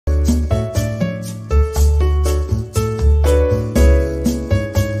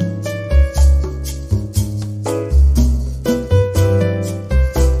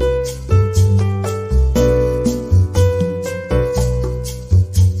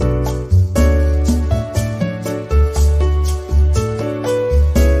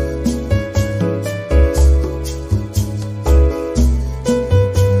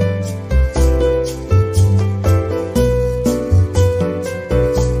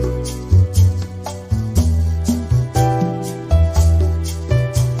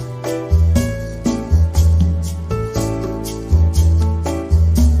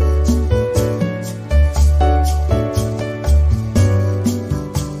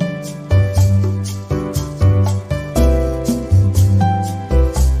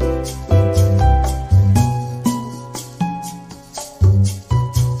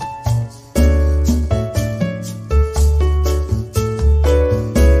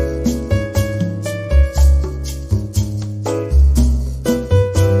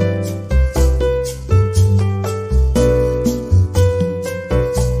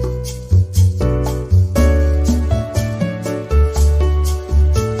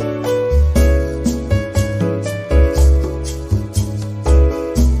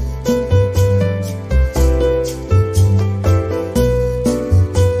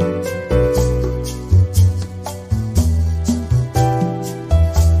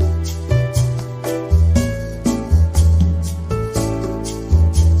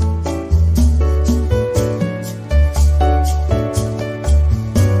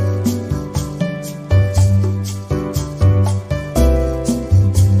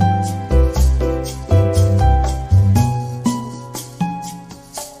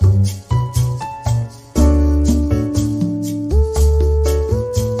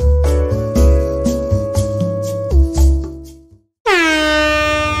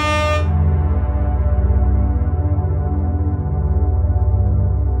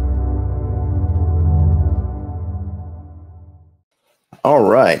All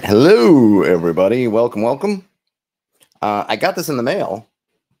right. Hello, everybody. Welcome, welcome. I got this in the mail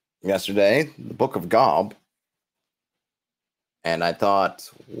yesterday, the Book of Gaub. And I thought,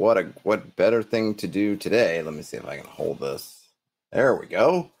 what better thing to do today? Let me see if I can hold this. There we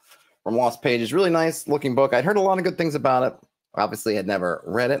go. From Lost Pages. Really nice looking book. I'd heard a lot of good things about it. Obviously, had never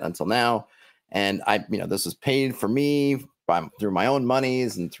read it until now. And this was paid for me through my own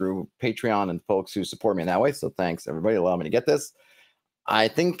monies and through Patreon and folks who support me in that way. So thanks, everybody, allowing me to get this. I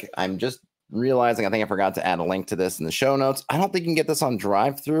think I'm just realizing, I think I forgot to add a link to this in the show notes. I don't think you can get this on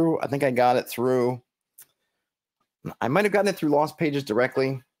drive-through. I think I got it through, I might have gotten it through Lost Pages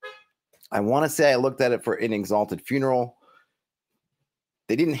directly. I want to say I looked at it for An Exalted Funeral.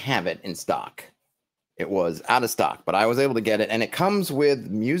 They didn't have it in stock. It was out of stock, but I was able to get it. And it comes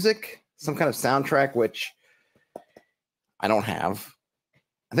with music, some kind of soundtrack, which I don't have.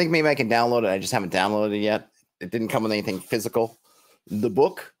 I think maybe I can download it. I just haven't downloaded it yet. It didn't come with anything physical. The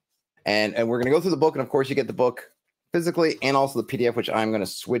book, and we're going to go through the book, and of course you get the book physically and also the PDF, which I'm going to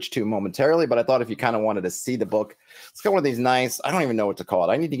switch to momentarily. But I thought if you kind of wanted to see the book, it's got one of these nice, I don't even know what to call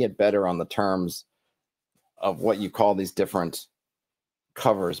it. I need to get better on the terms of what you call these different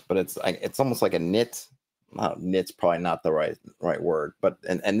covers, but it's almost like a knit. Knit's probably not the right word, but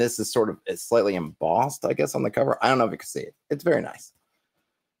and this is it's slightly embossed, I guess, on the cover. I don't know if you can see it. It's very nice.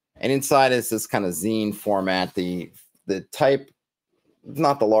 And inside is this kind of zine format. The type,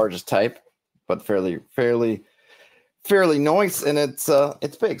 not the largest type, but fairly nice, and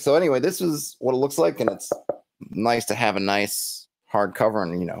it's big. So anyway, this is what it looks like, and it's nice to have a nice hardcover.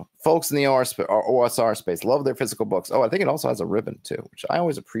 And folks in the OSR space love their physical books. Oh, I think it also has a ribbon too, which I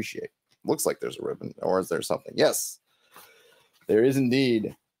always appreciate. Looks like there's a ribbon, or is there something? Yes, there is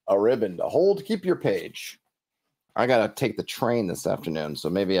indeed a ribbon to hold. Keep your page. I gotta take the train this afternoon, so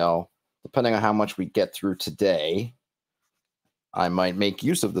maybe I'll, depending on how much we get through today, I might make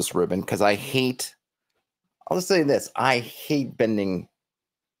use of this ribbon, because I'll just say this, I hate bending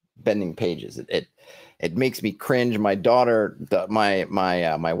pages. It makes me cringe. My daughter, my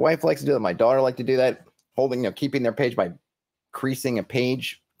wife likes to do that. My daughter likes to do that, keeping their page by creasing a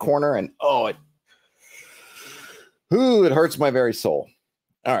page corner, and it hurts my very soul.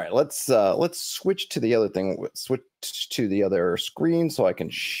 All right, let's switch to the other thing. Switch to the other screen so I can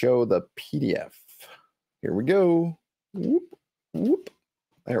show the PDF. Here we go. Whoop. Whoop.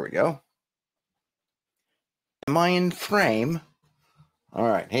 There we go. Am I in frame? All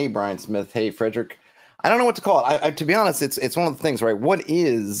right. Hey, Brian Smith. Hey, Frederick. I don't know what to call it. To be honest, it's one of the things, right? What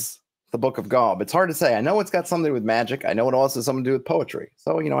is the Book of Gaub? It's hard to say. I know it's got something to do with magic. I know it also has something to do with poetry.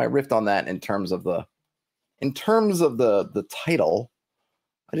 So, I riffed on that in terms of the title.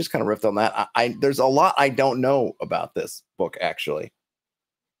 I just kind of riffed on that. There's a lot I don't know about this book, actually.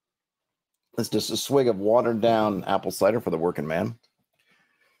 It's just a swig of watered down apple cider for the working man.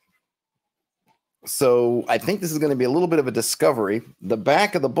 So I think this is going to be a little bit of a discovery. The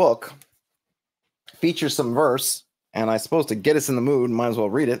back of the book features some verse, and I suppose to get us in the mood, might as well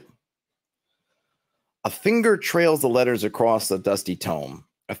read it. A finger trails the letters across the dusty tome.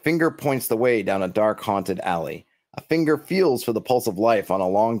 A finger points the way down a dark haunted alley. A finger feels for the pulse of life on a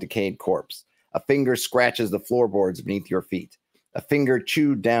long decayed corpse. A finger scratches the floorboards beneath your feet. A finger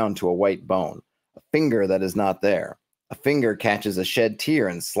chewed down to a white bone. A finger that is not there. A finger catches a shed tear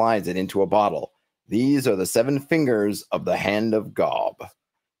and slides it into a bottle. These are the 7 fingers of the hand of Gaub.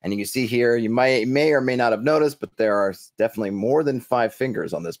 And you can see here, you may or may not have noticed, but there are definitely more than 5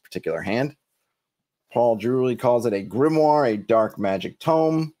 fingers on this particular hand. Paul Drury calls it a grimoire, a dark magic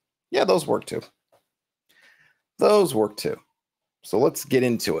tome. Yeah, those work too. Those work too. So let's get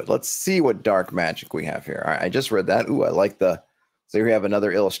into it. Let's see what dark magic we have here. All right, I just read that. Ooh, I like so here we have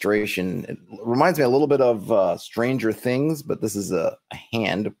another illustration. It reminds me a little bit of Stranger Things, but this is a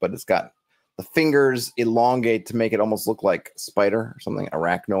hand, but it's got the fingers elongate to make it almost look like a spider or something,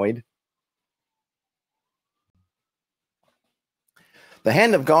 arachnoid. The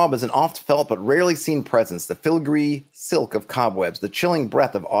hand of Gaub is an oft-felt but rarely seen presence, the filigree silk of cobwebs, the chilling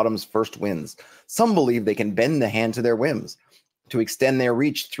breath of autumn's first winds. Some believe they can bend the hand to their whims, to extend their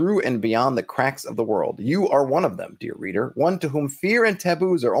reach through and beyond the cracks of the world. You are one of them, dear reader, one to whom fear and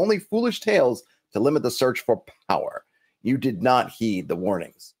taboos are only foolish tales to limit the search for power. You did not heed the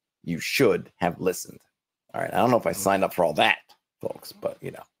warnings. You should have listened. All right, I don't know if I signed up for all that, folks, but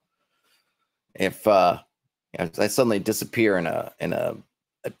if I suddenly disappear in a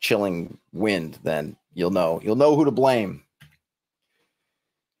chilling wind, then you'll know who to blame.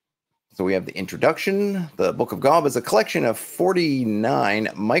 So we have the introduction. The Book of Gaub is a collection of 49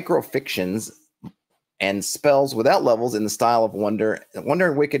 microfictions and spells without levels in the style of wonder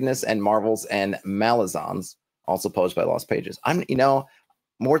and wickedness and marvels and malazons, also published by Lost Pages.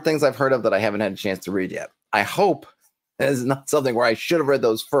 More things I've heard of that I haven't had a chance to read yet. I hope this is not something where I should have read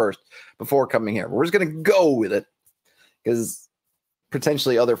those first before coming here. We're just going to go with it because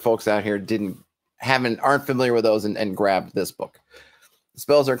potentially other folks out here aren't familiar with those and grabbed this book. The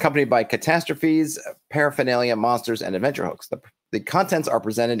spells are accompanied by catastrophes, paraphernalia, monsters, and adventure hooks. The contents are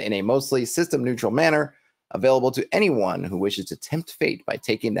presented in a mostly system-neutral manner, available to anyone who wishes to tempt fate by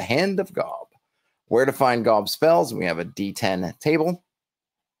taking the Hand of Gaub. Where to find Gaub spells? We have a D10 table.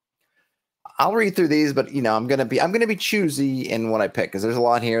 I'll read through these, but I'm gonna be choosy in what I pick because there's a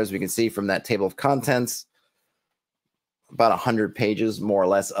lot here, as we can see from that table of contents. About 100 pages, more or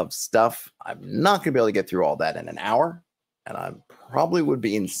less, of stuff. I'm not gonna be able to get through all that in an hour, and I probably would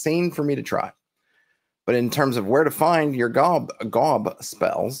be insane for me to try. But in terms of where to find your Gaub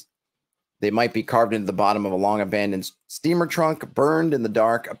spells, they might be carved into the bottom of a long abandoned steamer trunk, burned in the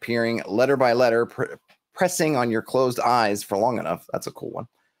dark, appearing letter by letter, pressing on your closed eyes for long enough. That's a cool one.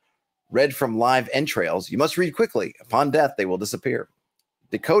 Read from live entrails. You must read quickly. Upon death, they will disappear.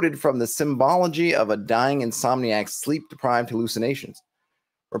 Decoded from the symbology of a dying insomniac's sleep-deprived hallucinations.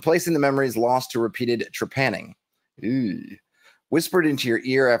 Replacing the memories lost to repeated trepanning. Ew. Whispered into your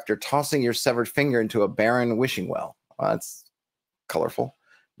ear after tossing your severed finger into a barren wishing well. That's colorful.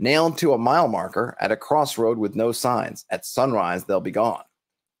 Nailed to a mile marker at a crossroad with no signs. At sunrise, they'll be gone.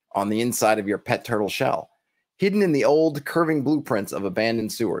 On the inside of your pet turtle shell. Hidden in the old, curving blueprints of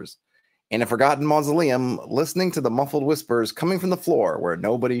abandoned sewers. In a forgotten mausoleum, listening to the muffled whispers coming from the floor where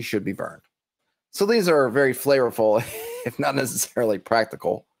nobody should be burned. So these are very flavorful, if not necessarily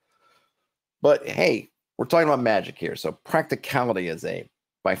practical. But hey, we're talking about magic here, so practicality is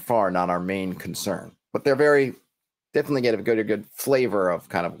by far not our main concern. But they're definitely get a good flavor of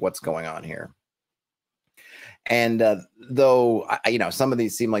kind of what's going on here. And though, some of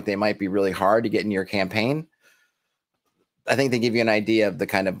these seem like they might be really hard to get in your campaign, I think they give you an idea of the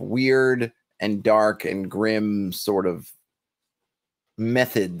kind of weird and dark and grim sort of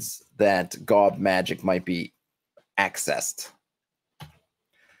methods that Gaub magic might be accessed.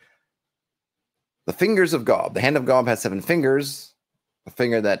 The fingers of Gaub. The Hand of Gaub has 7 fingers.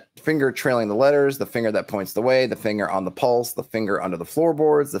 The finger trailing the letters, the finger that points the way, the finger on the pulse, the finger under the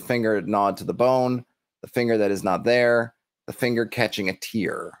floorboards, the finger gnawed to the bone, the finger that is not there, the finger catching a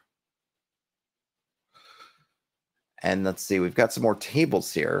tear. And let's see, we've got some more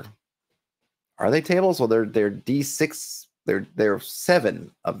tables here. Are they tables? Well, they're D6. There are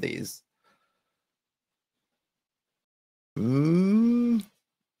 7 of these.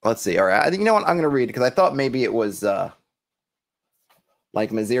 Let's see. All right, I think, you know what? I'm going to read because I thought maybe it was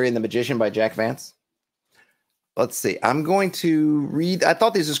like Maziri and the Magician by Jack Vance. Let's see. I'm going to read. I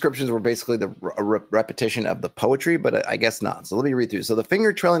thought these descriptions were basically a repetition of the poetry, but I guess not. So let me read through. So the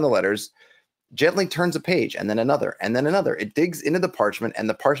finger trailing the letters gently turns a page, and then another, and then another. It digs into the parchment, and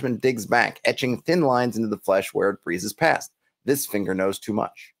the parchment digs back, etching thin lines into the flesh where it breezes past. This finger knows too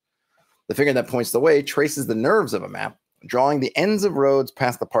much. The finger that points the way traces the nerves of a map, drawing the ends of roads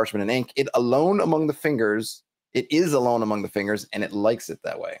past the parchment and ink. It is alone among the fingers, and it likes it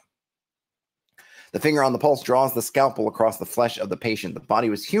that way. The finger on the pulse draws the scalpel across the flesh of the patient. The body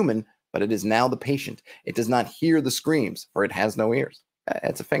was human, but it is now the patient. It does not hear the screams, for it has no ears.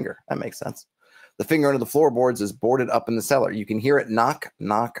 It's a finger. That makes sense. The finger under the floorboards is boarded up in the cellar. You can hear it knock,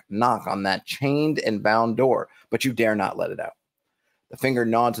 knock, knock on that chained and bound door, but you dare not let it out. The finger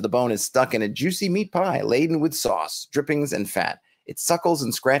gnawed to the bone is stuck in a juicy meat pie laden with sauce, drippings, and fat. It suckles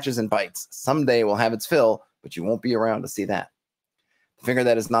and scratches and bites. Someday it will have its fill, but you won't be around to see that. The finger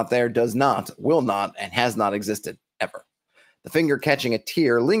that is not there does not, will not, and has not existed ever. The finger catching a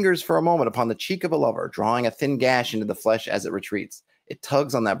tear lingers for a moment upon the cheek of a lover, drawing a thin gash into the flesh as it retreats. It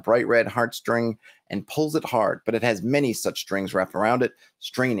tugs on that bright red heartstring and pulls it hard, but it has many such strings wrapped around it,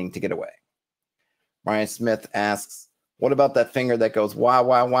 straining to get away. Brian Smith asks, what about that finger that goes wow,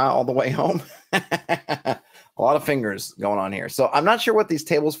 wow, wow all the way home? A lot of fingers going on here. So I'm not sure what these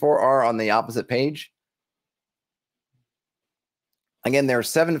tables for are on the opposite page. Again, there are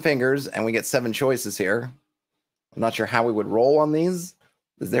 7 fingers, and we get 7 choices here. I'm not sure how we would roll on these.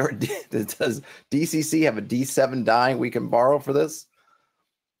 Does DCC have a D7 die we can borrow for this?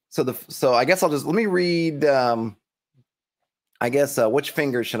 So I guess let me read. Which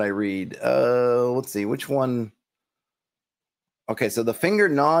finger should I read? Let's see, which one? Okay, so the finger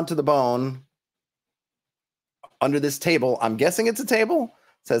gnawed to the bone under this table. I'm guessing it's a table.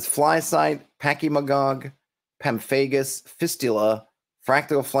 It says fly sight, pachymagog, pamphagus, fistula,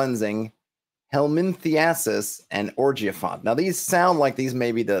 fractal flensing, helminthiasis, and orgiaphant. Now, these sound like these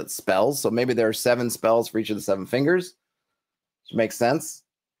may be the spells, so maybe there are 7 spells for each of the 7 fingers, which makes sense,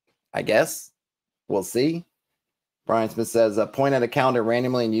 I guess. We'll see. Brian Smith says, point at a calendar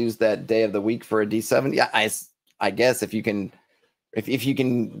randomly and use that day of the week for a D7. Yeah, I guess if you can, if you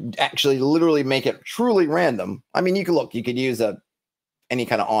can actually literally make it truly random. I mean, you could use any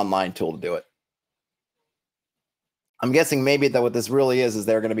kind of online tool to do it. I'm guessing maybe that what this really is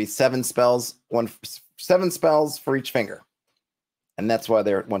there are going to be 7 spells, 7 spells for each finger. And that's why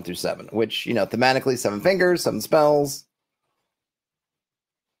they're 1 through 7, which, you know, thematically 7 fingers, 7 spells.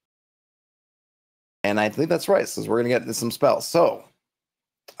 And I think that's right, so we're going to get some spells. So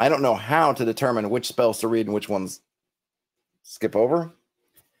I don't know how to determine which spells to read and which ones skip over.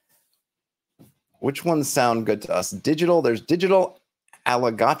 Which ones sound good to us? Digital, there's digital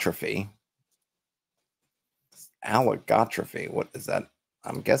allogotrophy. Allogotrophy, what is that?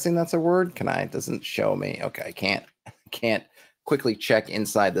 I'm guessing that's a word. It doesn't show me. Okay, I can't quickly check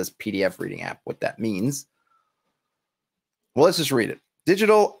inside this PDF reading app what that means. Well, let's just read it.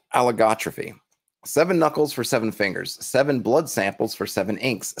 Digital allogotrophy. 7 knuckles for 7 fingers, 7 blood samples for 7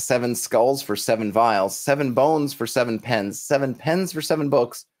 inks, 7 skulls for 7 vials, 7 bones for 7 pens, 7 pens for 7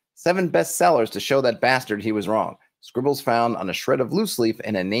 books, 7 bestsellers to show that bastard he was wrong. Scribbles found on a shred of loose leaf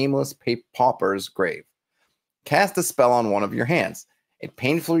in a nameless pauper's grave. Cast a spell on one of your hands. It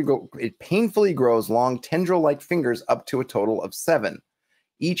painfully grows long tendril-like fingers up to a total of 7,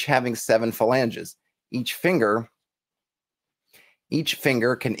 each having 7 phalanges. Each finger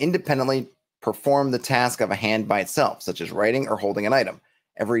can independently perform the task of a hand by itself, such as writing or holding an item.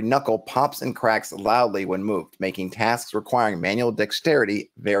 Every knuckle pops and cracks loudly when moved, making tasks requiring manual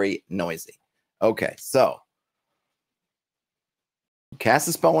dexterity very noisy. Okay, so cast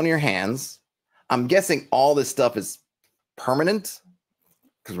a spell on your hands. I'm guessing all this stuff is permanent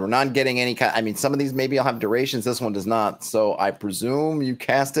because we're not getting any kind. I mean, some of these maybe I'll have durations. This one does not. So I presume you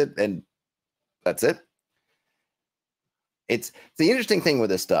cast it and that's it. It's the interesting thing with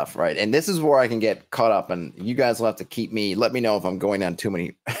this stuff, right? And this is where I can get caught up, and you guys will have to let me know if I'm going down too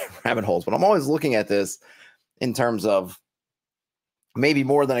many rabbit holes. But I'm always looking at this in terms of maybe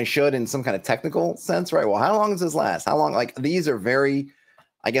more than I should in some kind of technical sense, right? Well, how long does this last? How long? Like these are very,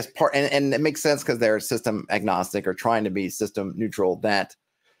 I guess, and it makes sense because they're system agnostic or trying to be system neutral, that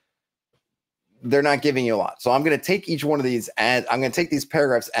they're not giving you a lot. So I'm going to take each one of these and I'm going to take these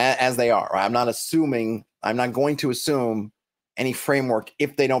paragraphs as they are. Right? I'm not going to assume any framework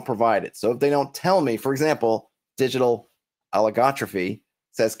if they don't provide it. So if they don't tell me, for example, digital allogotrophy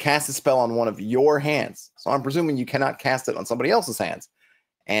says cast a spell on one of your hands. So I'm presuming you cannot cast it on somebody else's hands.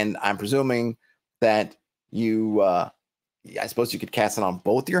 And I'm presuming that I suppose you could cast it on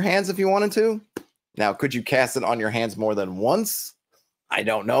both your hands if you wanted to. Now, could you cast it on your hands more than once? I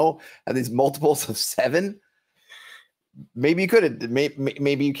don't know. Are these multiples of 7? Maybe you could.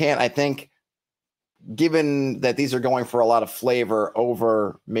 Maybe you can't. I think given that these are going for a lot of flavor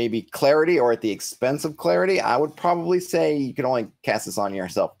over maybe clarity or at the expense of clarity, I would probably say you can only cast this on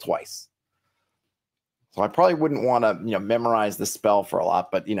yourself twice. So I probably wouldn't want to, memorize the spell for a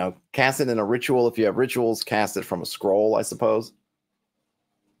lot, but, cast it in a ritual. If you have rituals, cast it from a scroll, I suppose.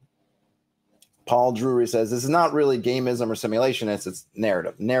 Paul Drury says, this is not really gamism or simulation. It's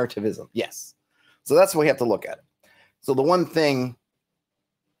narrativism. Yes. So that's what we have to look at. So the one thing,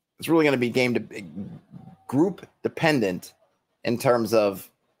 it's really going to be group dependent in terms of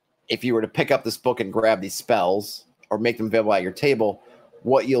if you were to pick up this book and grab these spells or make them available at your table,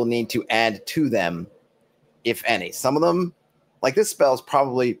 what you'll need to add to them, if any. Some of them, like this spell, is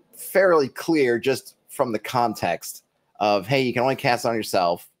probably fairly clear just from the context of, hey, you can only cast it on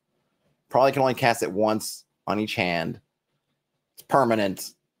yourself. Probably can only cast it once on each hand. It's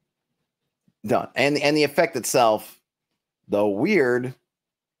permanent. Done. And the effect itself, though weird,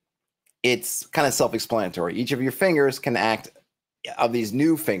 it's kind of self-explanatory. Each of your fingers of these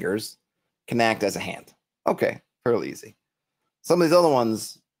new fingers, can act as a hand. Okay, fairly easy. Some of these other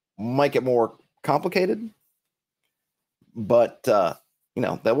ones might get more complicated, but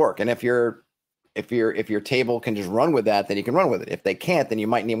they'll work. And if your table can just run with that, then you can run with it. If they can't, then you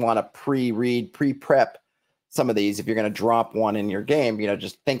might want to pre-prep some of these. If you're going to drop one in your game,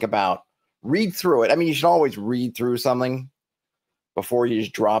 just think about, read through it. I mean, you should always read through something before you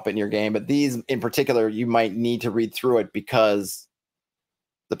just drop it in your game. But these in particular, you might need to read through it because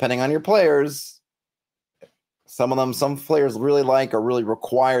depending on your players, some players really like or really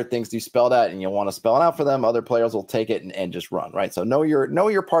require things to be spelled out, and you'll want to spell it out for them. Other players will take it and just run, right? So know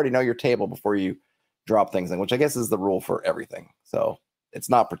your party, know your table before you drop things in, which I guess is the rule for everything. So it's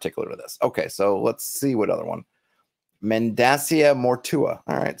not particular to this. Okay, so let's see what other one. Mendacia mortua.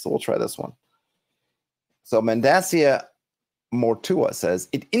 All right, so we'll try this one. So Mendacia mortua says,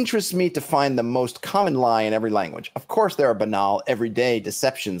 it interests me to find the most common lie in every language. Of course, there are banal, everyday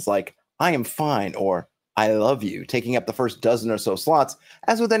deceptions like I am fine or I love you, taking up the first dozen or so slots,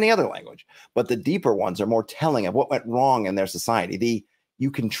 as with any other language. But the deeper ones are more telling of what went wrong in their society. The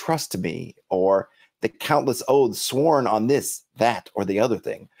 "you can trust me," or the countless oaths sworn on this, that, or the other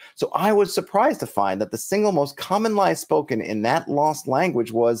thing. So I was surprised to find that the single most common lie spoken in that lost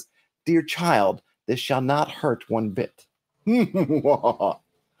language was, "Dear child, this shall not hurt one bit."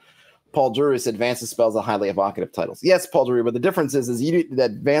 Paul Drury said Vance's spells are highly evocative titles. Yes, Paul Drury, but the difference is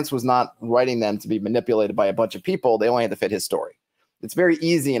that Vance was not writing them to be manipulated by a bunch of people. They only had to fit his story. It's very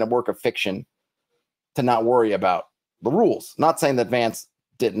easy in a work of fiction to not worry about the rules. Not saying that Vance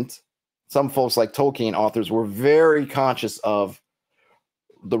didn't. Some folks like Tolkien authors were very conscious of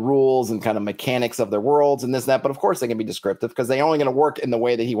the rules and kind of mechanics of their worlds and this and that, but of course they can be descriptive because they're only going to work in the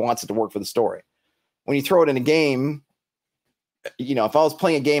way that he wants it to work for the story. When you throw it in a game, you know, if I was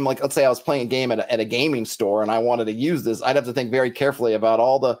playing a game, like let's say I was playing a game at a gaming store and I wanted to use this, I'd have to think very carefully about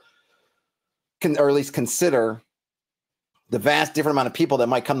all the, or at least consider the vast different amount of people that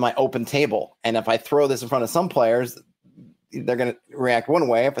might come to my open table. And if I throw this in front of some players, they're going to react one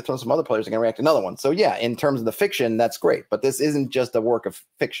way. If I throw some other players, they're going to react another one. So yeah, in terms of the fiction, that's great. But this isn't just a work of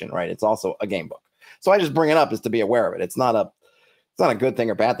fiction, right? It's also a game book. So I just bring it up is to be aware of it. It's not a good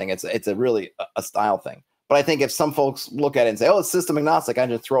thing or bad thing. It's a really a style thing. But I think if some folks look at it and say, "Oh, it's system agnostic, I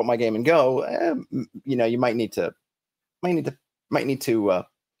just throw out my game and go," you know, you might need to give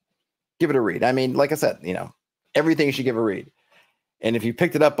it a read. I mean, like I said, you know, everything you should give a read. And if you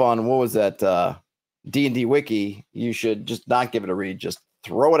picked it up on what was that D&D wiki, you should just not give it a read. Just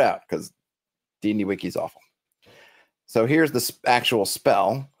throw it out because D&D wiki is awful. So here's the actual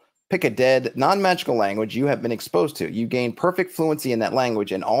spell. Pick a dead, non-magical language you have been exposed to. You gain perfect fluency in that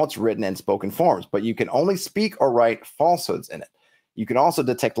language in all its written and spoken forms, but you can only speak or write falsehoods in it. You can also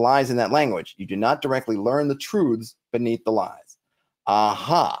detect lies in that language. You do not directly learn the truths beneath the lies.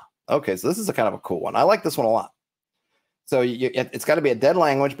 Aha. Okay, so this is a kind of a cool one. I like this one a lot. So it's got to be a dead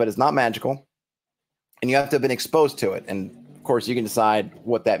language, but it's not magical. And you have to have been exposed to it. And of course, you can decide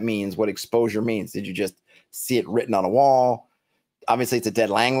what that means, what exposure means. Did you just see it written on a wall? Obviously, it's a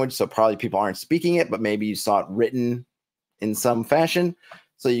dead language, so probably people aren't speaking it, but maybe you saw it written in some fashion.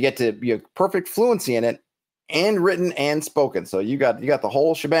 So you get to be a perfect fluency in it, and written and spoken. So you got the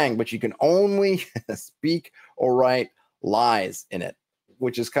whole shebang, but you can only speak or write lies in it,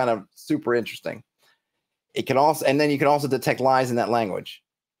 which is kind of super interesting. It can also, and then you can also detect lies in that language,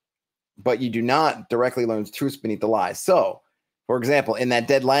 but you do not directly learn truths beneath the lies. So, for example, in that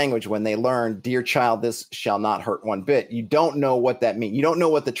dead language, when they learn, "Dear child, this shall not hurt one bit," you don't know what that means. You don't know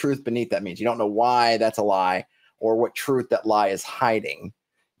what the truth beneath that means. You don't know why that's a lie or what truth that lie is hiding.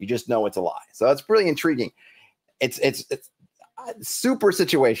 You just know it's a lie. So that's pretty intriguing. It's super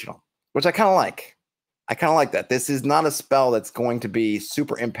situational, which I kind of like. I kind of like that. This is not a spell that's going to be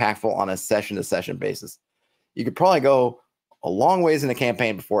super impactful on a session-to-session basis. You could probably go a long ways in a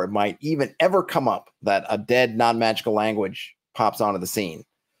campaign before it might even ever come up that a dead non-magical language pops onto the scene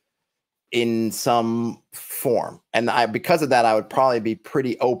in some form. And because of that, I would probably be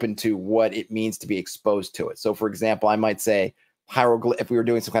pretty open to what it means to be exposed to it. So for example, I might say hieroglyph, if we were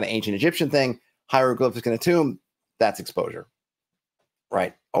doing some kind of ancient Egyptian thing, hieroglyphics in a tomb, that's exposure,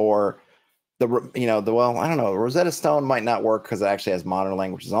 right? Or well, I don't know, Rosetta Stone might not work because it actually has modern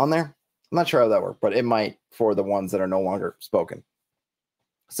languages on there. I'm not sure how that works, but it might for the ones that are no longer spoken.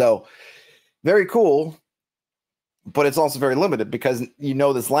 So very cool. But it's also very limited because you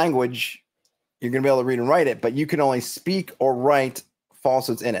know this language, you're going to be able to read and write it, but you can only speak or write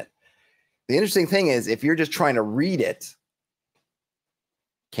falsehoods in it. The interesting thing is, if you're just trying to read it,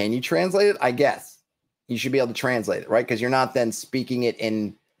 can you translate it? I guess you should be able to translate it, right? Because you're not then speaking it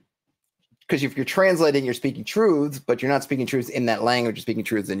in, because if you're translating, you're speaking truths, but you're not speaking truths in that language. You're speaking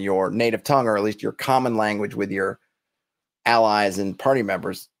truths in your native tongue, or at least your common language with your allies and party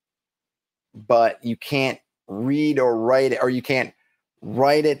members. But you can't read or write it, or you can't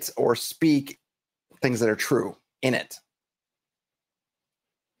write it or speak things that are true in it,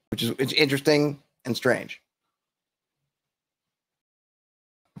 which is interesting and strange.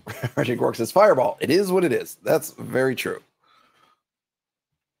 Reggie Gork says, "Fireball, it is what it is." That's very true.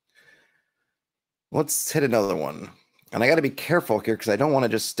 Let's hit another one. And I got to be careful here because I don't want to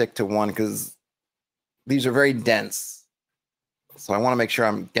just stick to one because these are very dense. So I want to make sure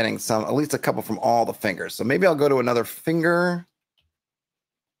I'm getting at least a couple from all the fingers. So maybe I'll go to another finger.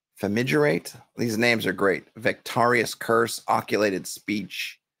 Famigerate. These names are great. Victorious Curse, Oculated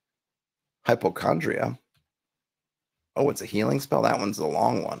Speech, Hypochondria. Oh, it's a healing spell? That one's a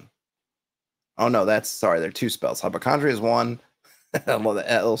long one. Oh, no, there are two spells. Hypochondria is one. I love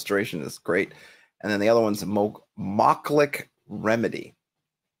the illustration. Is great. And then the other one's Mochlic Remedy.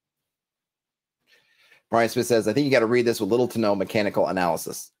 Brian Smith says, I think you got to read this with little to no mechanical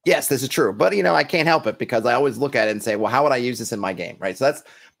analysis. Yes, this is true. But, you know, I can't help it because I always look at it and say, well, how would I use this in my game? Right. So that's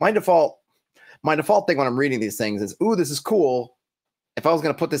my default. My default thing when I'm reading these things is, ooh, this is cool. If I was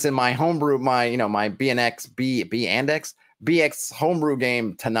going to put this in my homebrew, my BX homebrew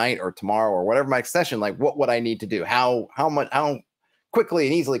game tonight or tomorrow or whatever my session, like what would I need to do? How quickly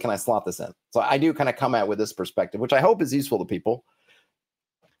and easily can I slot this in? So I do kind of come at with this perspective, which I hope is useful to people.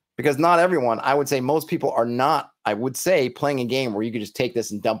 Because not everyone, I would say most people are not, I would say, playing a game where you could just take this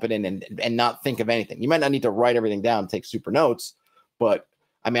and dump it in and not think of anything. You might not need to write everything down, take super notes, but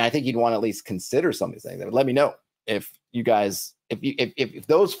I mean, I think you'd want to at least consider some of these things. Let me know if you guys, if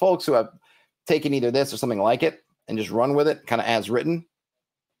those folks who have taken either this or something like it and just run with it kind of as written.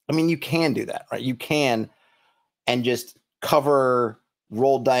 I mean, you can do that, right? You can, and just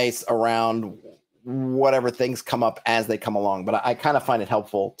roll dice around whatever things come up as they come along. But I kind of find it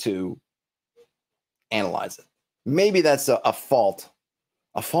helpful to analyze it. Maybe that's a fault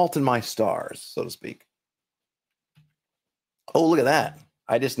in my stars, so to speak. Oh, look at that.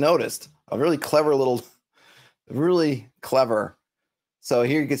 I just noticed a really clever really clever. So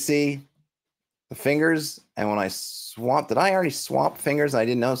here you can see the fingers. And when I swapped, did I already swap fingers? And I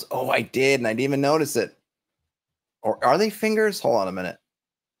didn't notice. Oh, I did. And I didn't even notice it. Or are they fingers? Hold on a minute.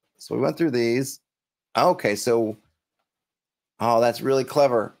 So we went through these. Okay, so, oh, that's really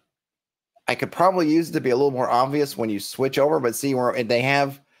clever. I could probably use it to be a little more obvious when you switch over, but see where they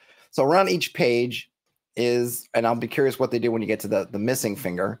have, so around each page is, and I'll be curious what they do when you get to the missing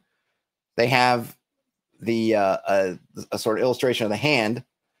finger. They have the a sort of illustration of the hand,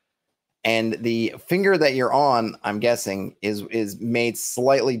 and the finger that you're on, I'm guessing, is made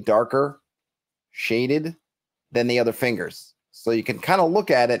slightly darker, shaded than the other fingers. So you can kind of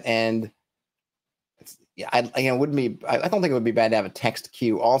look at it and I don't think it would be bad to have a text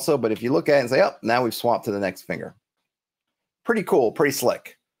cue also, but if you look at it and say, oh, now we've swapped to the next finger. Pretty cool, pretty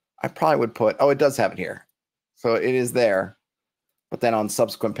slick. I probably would put, oh, it does have it here. So it is there, but then on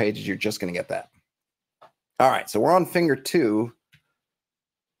subsequent pages, you're just going to get that. All right, so we're on finger 2.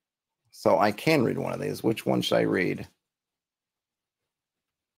 So I can read one of these. Which one should I read?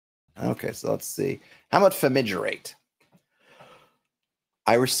 Okay, so let's see. How about famigerate?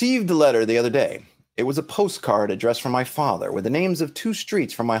 I received a letter the other day. It was a postcard addressed from my father with the names of 2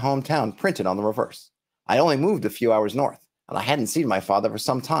 streets from my hometown printed on the reverse. I only moved a few hours north, and I hadn't seen my father for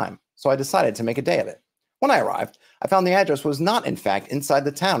some time, so I decided to make a day of it. When I arrived, I found the address was not, in fact, inside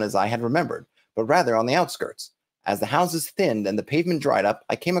the town as I had remembered, but rather on the outskirts. As the houses thinned and the pavement dried up,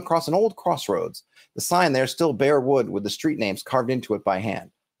 I came across an old crossroads. The sign there still bare wood with the street names carved into it by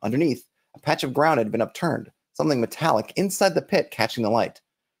hand. Underneath, a patch of ground had been upturned, something metallic inside the pit catching the light.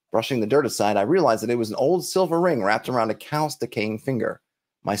 Brushing the dirt aside, I realized that it was an old silver ring wrapped around a cow's decaying finger.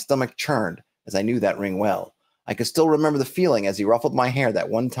 My stomach churned, as I knew that ring well. I could still remember the feeling as he ruffled my hair that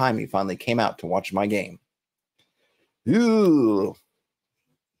one time he finally came out to watch my game. Ooh,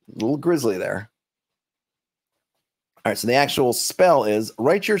 a little grisly there. All right, so the actual spell is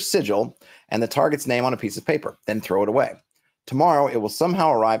write your sigil and the target's name on a piece of paper, then throw it away. Tomorrow, it will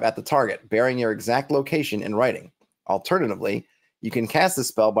somehow arrive at the target, bearing your exact location in writing. Alternatively, you can cast the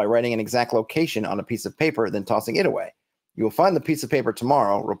spell by writing an exact location on a piece of paper, then tossing it away. You will find the piece of paper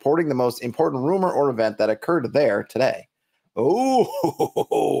tomorrow, reporting the most important rumor or event that occurred there today.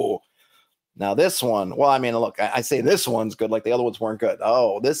 Oh, now this one. Well, I mean, look, I say this one's good, like the other ones weren't good.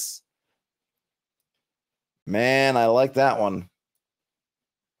 Oh, this, man, I like that one.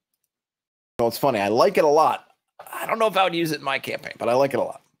 Oh, it's funny. I like it a lot. I don't know if I would use it in my campaign, but I like it a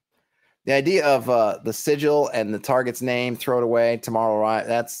lot. The idea of the sigil and the target's name, throw it away, tomorrow,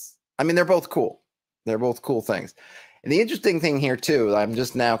 right? I mean, they're both cool. They're both cool things. And the interesting thing here, too, I'm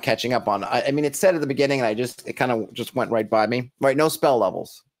just now catching up on. I mean, it said at the beginning, and it kind of just went right by me. Right, no spell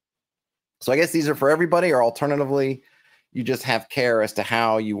levels. So I guess these are for everybody, or alternatively, you just have care as to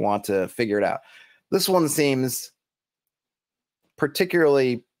how you want to figure it out. This one seems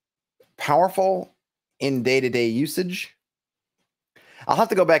particularly powerful in day-to-day usage. I'll have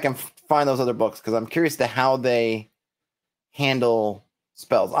to go back and find those other books because I'm curious to how they handle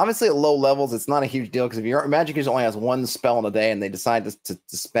spells. Obviously, at low levels, it's not a huge deal because if your magic user only has 1 spell in a day and they decide to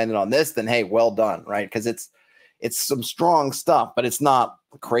spend it on this, then hey, well done, right? Because it's some strong stuff, but it's not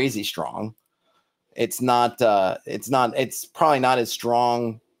crazy strong. It's probably not as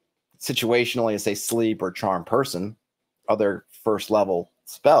strong situationally as say sleep or charm person, other first level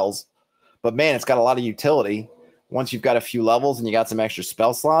spells. But man, it's got a lot of utility. Once you've got a few levels and you got some extra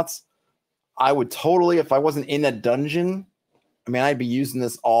spell slots, I would totally, if I wasn't in a dungeon, I mean, I'd be using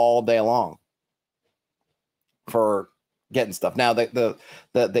this all day long for getting stuff. Now,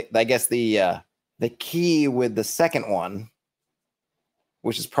 I guess the the key with the second one,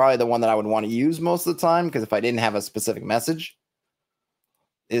 which is probably the one that I would want to use most of the time, because if I didn't have a specific message,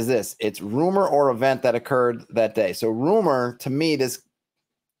 is this. It's rumor or event that occurred that day. So rumor, to me, the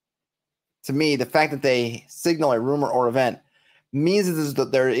fact that they signal a rumor or event means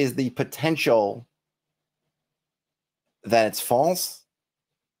that there is the potential that it's false.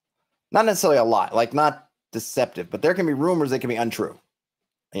 Not necessarily a lot, like not deceptive, but there can be rumors that can be untrue.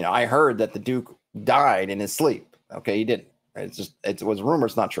 You know, I heard that the Duke died in his sleep. Okay, he didn't. It's just, it was rumor,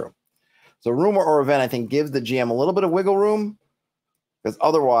 it's not true. So rumor or event, I think, gives the GM a little bit of wiggle room, because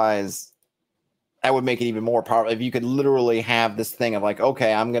otherwise that would make it even more powerful. If you could literally have this thing of like,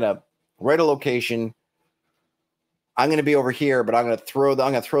 okay, I'm going to write a location. I'm going to be over here, but I'm going to throw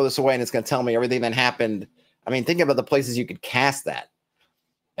this away, and it's going to tell me everything that happened. I mean, think about the places you could cast that.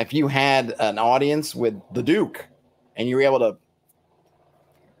 If you had an audience with the Duke and you were able to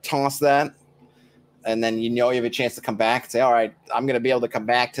toss that, and then you have a chance to come back and say, all right, I'm going to be able to come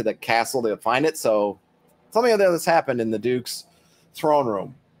back to the castle to find it. So tell me how this happened in the Duke's throne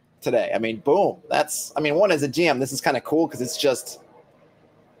room today. I mean, boom. That's, I mean, one, as a GM, this is kind of cool because it's just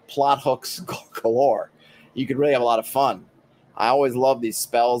plot hooks galore. You could really have a lot of fun. I always love these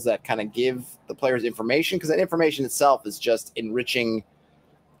spells that kind of give the players information, because that information itself is just enriching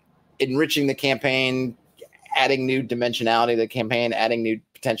the campaign, adding new dimensionality to the campaign, adding new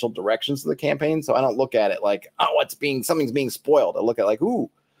potential directions to the campaign. So I don't look at it like, oh, something's being spoiled. I look at it like, ooh,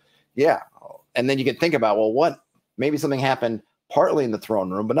 yeah. And then you can think about, well, maybe something happened partly in the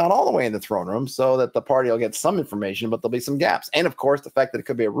throne room, but not all the way in the throne room, so that the party will get some information, but there'll be some gaps. And of course, the fact that it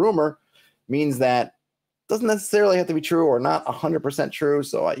could be a rumor means that it doesn't necessarily have to be true or not 100% true.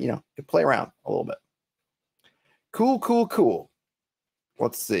 So, you could play around a little bit. Cool.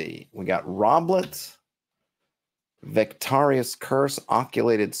 Let's see. We got Roblet, Victorious Curse,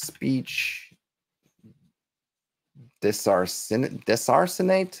 Oculated Speech,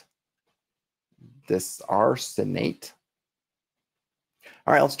 Disarsenate.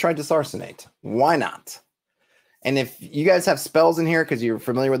 All right, let's try Disarsenate. Why not? And if you guys have spells in here because you're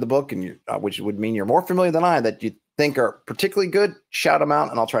familiar with the book, and which would mean you're more familiar than I, that you think are particularly good, shout them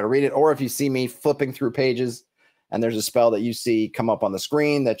out and I'll try to read it. Or if you see me flipping through pages and there's a spell that you see come up on the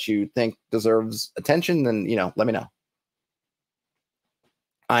screen that you think deserves attention, then, let me know.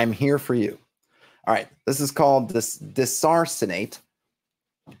 I'm here for you. All right, this is called Disarsenate.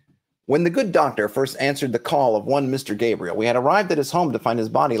 When the good doctor first answered the call of one Mr. Gabriel, we had arrived at his home to find his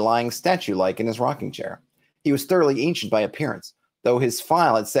body lying statue-like in his rocking chair. He was thoroughly ancient by appearance, though his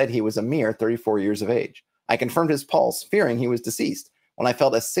file had said he was a mere 34 years of age. I confirmed his pulse, fearing he was deceased, when I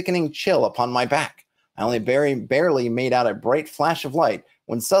felt a sickening chill upon my back. I only barely made out a bright flash of light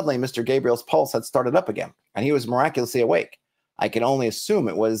when suddenly Mr. Gabriel's pulse had started up again, and he was miraculously awake. I can only assume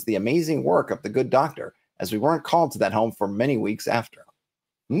it was the amazing work of the good doctor, as we weren't called to that home for many weeks after.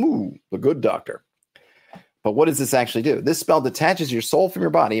 Ooh, the good doctor. But what does this actually do? This spell detaches your soul from your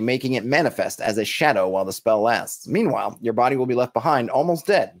body, making it manifest as a shadow while the spell lasts. Meanwhile, your body will be left behind, almost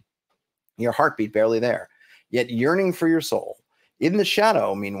dead, your heartbeat barely there, yet yearning for your soul. In the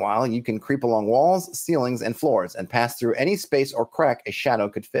shadow, meanwhile, you can creep along walls, ceilings, and floors, and pass through any space or crack a shadow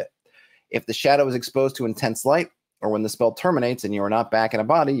could fit. If the shadow is exposed to intense light, or when the spell terminates and you are not back in a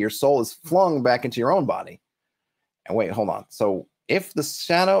body, your soul is flung back into your own body. And wait, hold on. So if the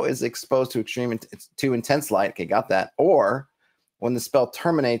shadow is exposed to intense light, okay, got that. Or when the spell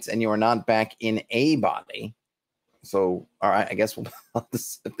terminates and you are not back in a body. So, all right, I guess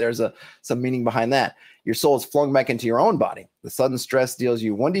if there's some meaning behind that, your soul is flung back into your own body. The sudden stress deals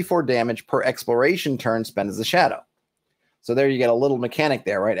you 1d4 damage per exploration turn spent as a shadow. So there you get a little mechanic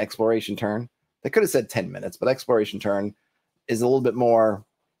there, right? Exploration turn. They could have said 10 minutes, but exploration turn is a little bit more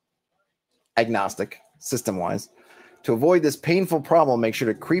agnostic system-wise. To avoid this painful problem, make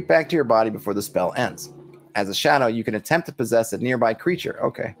sure to creep back to your body before the spell ends. As a shadow, you can attempt to possess a nearby creature.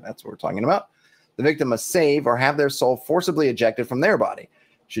 Okay, that's what we're talking about. The victim must save or have their soul forcibly ejected from their body.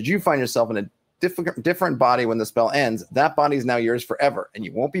 Should you find yourself in a different body when the spell ends, that body is now yours forever, and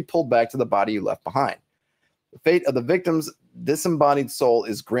you won't be pulled back to the body you left behind. The fate of the victim's disembodied soul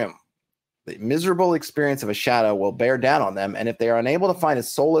is grim. The miserable experience of a shadow will bear down on them, and if they are unable to find a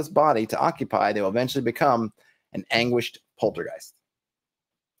soulless body to occupy, they will eventually become an anguished poltergeist.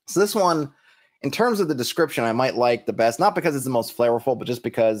 So this one, in terms of the description, I might like the best, not because it's the most flavorful, but just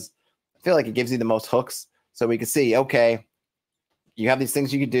because I feel like it gives you the most hooks. So we can see, okay, you have these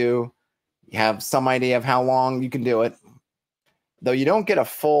things you could do. You have some idea of how long you can do it. Though you don't get a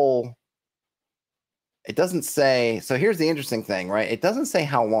full, it doesn't say, so here's the interesting thing, right? It doesn't say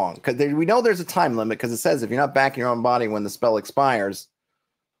how long, because we know there's a time limit, because it says if you're not back in your own body when the spell expires,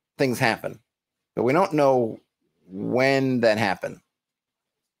 things happen. but we don't know when that happened.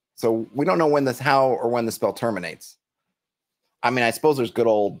 So we don't know when this, how or when the spell terminates. I mean, I suppose there's good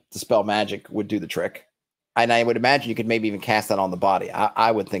old Dispel Magic would do the trick. And I would imagine you could maybe even cast that on the body.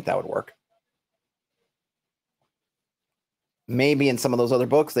 I would think that would work. Maybe in some of those other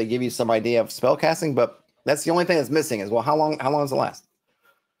books, they give you some idea of spell casting, but that's the only thing that's missing is, well, how long does it last?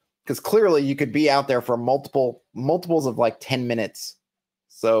 Because clearly you could be out there for multiples of like 10 minutes.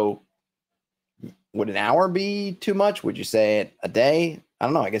 So would an hour be too much? Would you say a day? I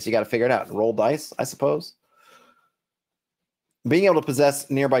don't know. I guess you got to figure it out. Roll dice, I suppose. Being able to possess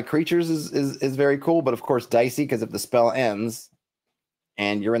nearby creatures is very cool, but of course dicey, because if the spell ends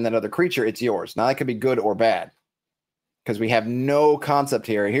and you're in that other creature, it's yours. Now that could be good or bad, because we have no concept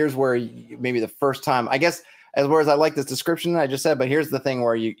here. Here's where maybe the first time, I guess, as well as I like this description I just said, but here's the thing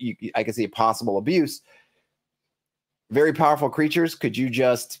where I can see possible abuse. Very powerful creatures. Could you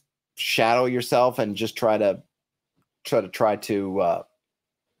just shadow yourself and just try to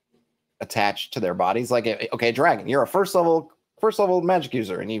attach to their bodies? Like, okay, dragon, you're a first level magic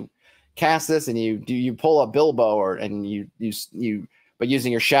user, and you cast this, and you pull a Bilbo, and you but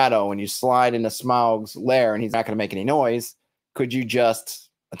using your shadow, and you slide into Smaug's lair, and he's not going to make any noise. Could you just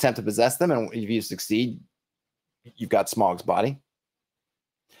attempt to possess them, and if you succeed, you've got Smaug's body?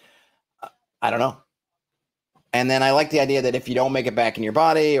 I don't know. And then I like the idea that if you don't make it back in your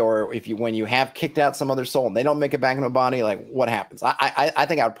body, or when you have kicked out some other soul and they don't make it back in a body, like what happens? I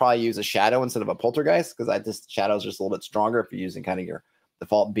think I would probably use a shadow instead of a poltergeist, because shadow's just a little bit stronger if you're using kind of your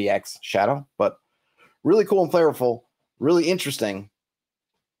default BX shadow. But really cool and flavorful, really interesting.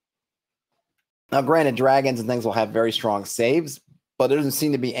 Now, granted, dragons and things will have very strong saves, but there doesn't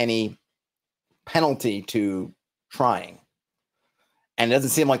seem to be any penalty to trying. And it doesn't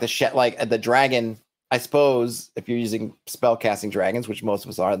seem like the dragon. I suppose if you're using spell-casting dragons, which most of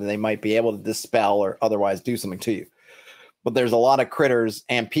us are, then they might be able to dispel or otherwise do something to you. But there's a lot of critters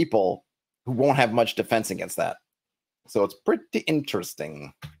and people who won't have much defense against that. So it's pretty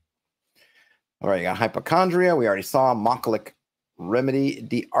interesting. All right, you got Hypochondria. We already saw Mokalik Remedy.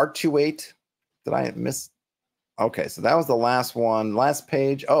 Deartuate. Did I miss? Okay, so that was the last one. Last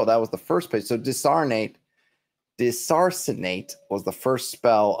page. Oh, that was the first page. So Disarcinate was the first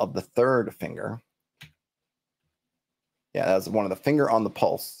spell of the third finger. Yeah, that was one of the finger on the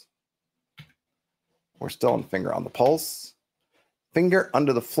pulse. We're still on finger on the pulse. Finger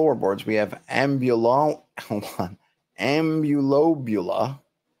under the floorboards. We have Ambulobula.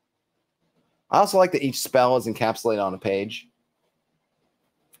 I also like that each spell is encapsulated on a page.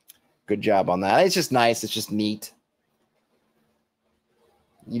 Good job on that. It's just nice. It's just neat.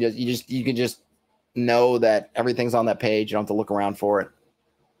 You can just know that everything's on that page. You don't have to look around for it.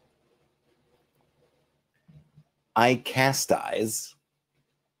 Icastise.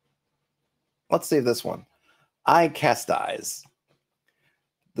 Let's see this one. Icastise.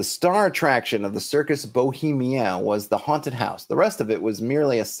 The star attraction of the Circus Bohemien was the haunted house. The rest of it was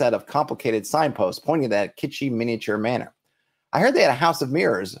merely a set of complicated signposts pointing to that kitschy miniature manor. I heard they had a house of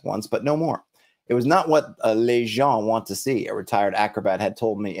mirrors once, but no more. It was not what les gens want to see, a retired acrobat had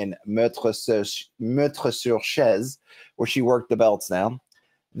told me in Meurtre-sur-Chaise, where she worked the belts now.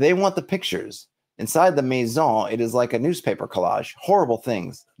 They want the pictures. Inside the maison, it is like a newspaper collage. Horrible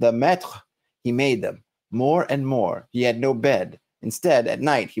things. The maître, he made them. More and more. He had no bed. Instead, at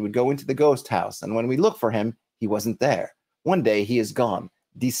night, he would go into the ghost house, and when we look for him, he wasn't there. One day, he is gone.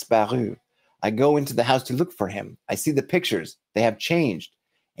 Disparu. I go into the house to look for him. I see the pictures. They have changed.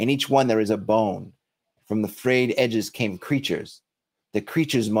 In each one, there is a bone. From the frayed edges came creatures. The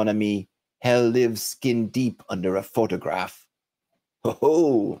creatures, mon ami, hell lives skin deep under a photograph. Ho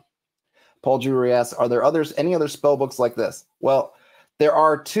ho! Paul Drury asks, are there any other spell books like this? Well, there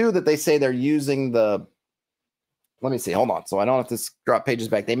are two that they say they're using the... Let me see. Hold on. So I don't have to drop pages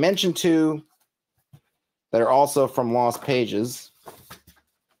back. They mentioned two that are also from Lost Pages,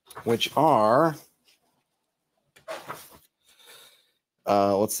 which are...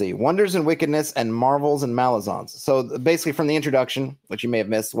 let's see. Wonders and Wickedness and Marvels and Malazons. So basically from the introduction, which you may have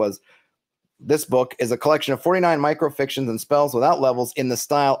missed, was this book is a collection of 49 microfictions and spells without levels in the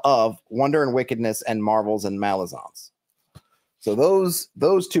style of Wonder and Wickedness and Marvels and Malazons. So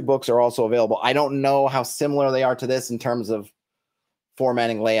those two books are also available. I don't know how similar they are to this in terms of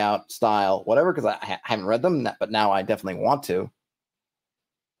formatting, layout, style, whatever, because I haven't read them, but now I definitely want to.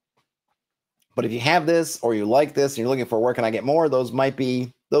 But if you have this or you like this and you're looking for where can I get more, those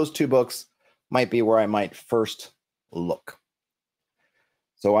two books might be where I might first look.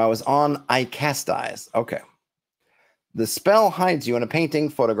 So I was on Icastise. Okay. The spell hides you in a painting,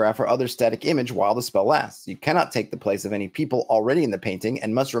 photograph, or other static image while the spell lasts. You cannot take the place of any people already in the painting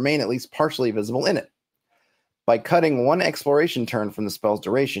and must remain at least partially visible in it. By cutting one exploration turn from the spell's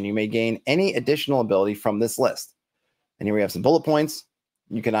duration, you may gain any additional ability from this list. And here we have some bullet points.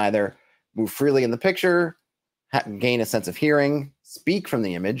 You can either move freely in the picture, gain a sense of hearing, speak from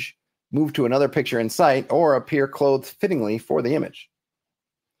the image, move to another picture in sight, or appear clothed fittingly for the image.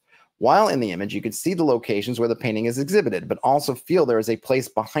 While in the image, you can see the locations where the painting is exhibited, but also feel there is a place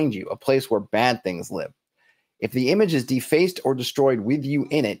behind you, a place where bad things live. If the image is defaced or destroyed with you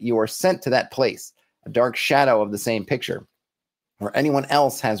in it, you are sent to that place, a dark shadow of the same picture, where anyone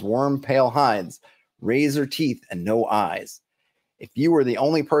else has worm-pale hides, razor teeth, and no eyes. If you were the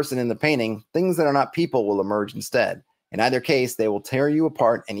only person in the painting, things that are not people will emerge instead. In either case, they will tear you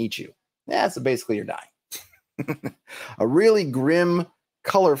apart and eat you. Yeah, so basically you're dying. A really grim,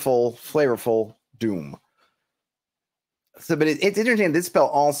 colorful, flavorful doom. So, but it's interesting. This spell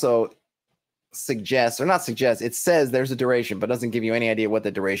also suggests, or not suggests, it says there's a duration, but doesn't give you any idea what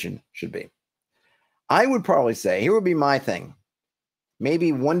the duration should be. I would probably say, here would be my thing.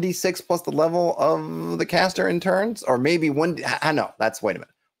 Maybe 1d6 plus the level of the caster in turns, or maybe wait a minute.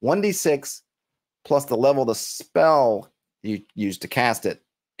 1d6 plus the level of the spell you use to cast it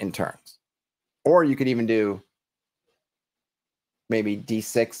in turns. Or you could even do maybe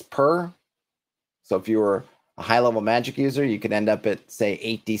d6 per. So if you were a high-level magic user, you could end up at, say,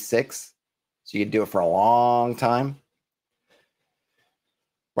 8d6. So you could do it for a long time.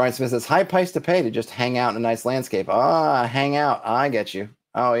 Brian Smith says, high price to pay to just hang out in a nice landscape. Ah, hang out. I get you.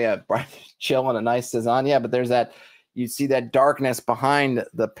 Oh, yeah. Brian, chill on a nice Cezanne. Yeah, but there's that, you see that darkness behind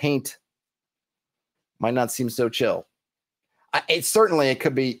the paint. Might not seem so chill. It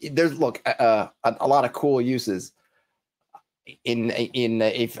could be, there's, look, a lot of cool uses.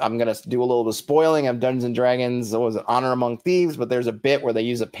 If I'm going to do a little bit of spoiling of Dungeons and Dragons, what was it, Honor Among Thieves, but there's a bit where they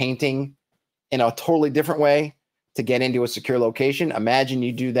use a painting in a totally different way to get into a secure location. Imagine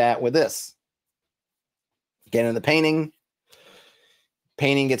you do that with this. Get in the painting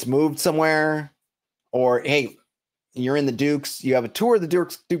gets moved somewhere, or hey, you're in the Duke's, you have a tour of the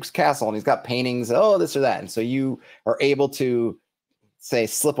Duke's castle, and he's got paintings, this or that. And so you are able to, say,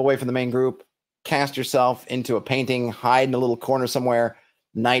 slip away from the main group, cast yourself into a painting, hide in a little corner somewhere,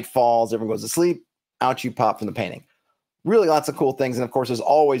 night falls, everyone goes to sleep, out you pop from the painting. Really lots of cool things. And of course, there's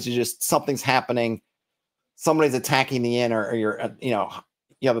always just something's happening. Somebody's attacking the inn, or you're,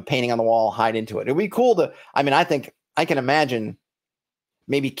 you have a painting on the wall, hide into it. It'd be cool to, I think I can imagine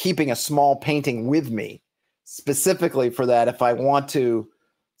maybe keeping a small painting with me specifically for that. If I want to,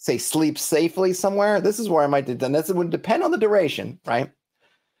 say, sleep safely somewhere, this is where I might do that. This would depend on the duration, right?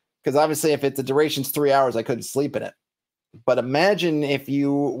 Because obviously if the duration's 3 hours, I couldn't sleep in it. But imagine if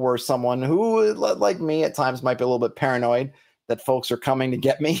you were someone who, like me, at times might be a little bit paranoid that folks are coming to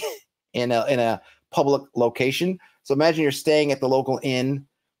get me in a public location. So imagine you're staying at the local inn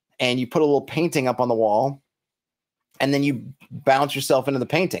and you put a little painting up on the wall, and then you bounce yourself into the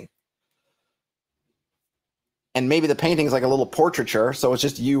painting. And maybe the painting's like a little portraiture, so it's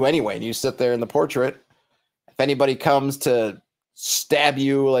just you anyway, and you sit there in the portrait. If anybody comes to stab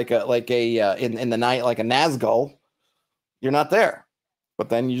you in the night like a Nazgul, you're not there. But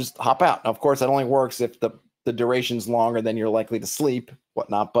then you just hop out. Now, of course, that only works if the duration's longer than you're likely to sleep,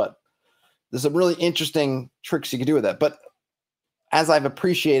 whatnot. But there's some really interesting tricks you can do with that. But as I've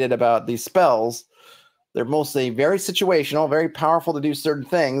appreciated about these spells, they're mostly very situational, very powerful to do certain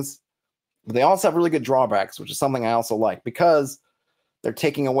things. But they also have really good drawbacks, which is something I also like, because they're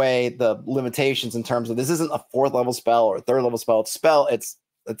taking away the limitations in terms of this isn't a 4th level spell or a 3rd level spell. It's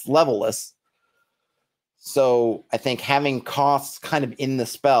levelless. So I think having costs kind of in the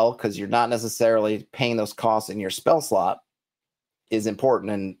spell, because you're not necessarily paying those costs in your spell slot, is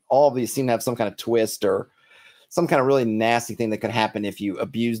important. And all of these seem to have some kind of twist or some kind of really nasty thing that could happen if you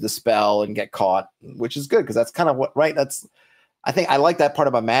abuse the spell and get caught, which is good, because that's kind of what, right? I think I like that part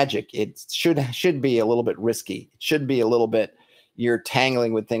about magic. It should be a little bit risky. It should be a little bit, you're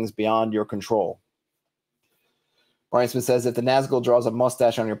tangling with things beyond your control. Brian Smith says, if the Nazgul draws a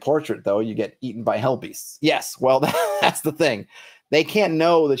mustache on your portrait, though, you get eaten by hell beasts. Yes, well, that's the thing. They can't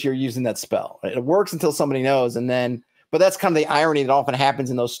know that you're using that spell. It works until somebody knows, and then, but that's kind of the irony that often happens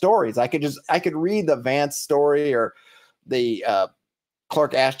in those stories. I could read the Vance story or the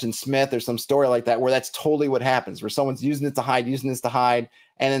Clark Ashton Smith or some story like that, where that's totally what happens, where someone's using this to hide,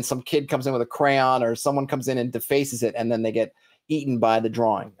 and then some kid comes in with a crayon, or someone comes in and defaces it, and then they get eaten by the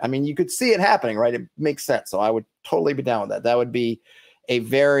drawing. I mean, you could see it happening, right? It makes sense. So I would totally be down with that. That would be a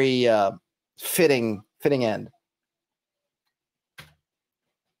very fitting end.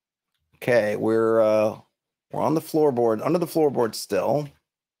 Okay, we're We're on the floorboard, under the floorboard still.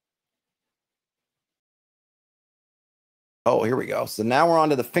 Oh, here we go. So now we're on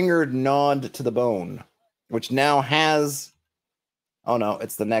to the fingered nod to the bone, which now has... Oh, no,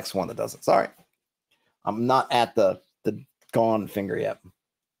 it's the next one that does it. Sorry. I'm not at the gone finger yet.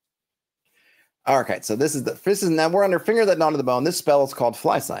 Okay, so this is now we're under finger that nod to the bone. This spell is called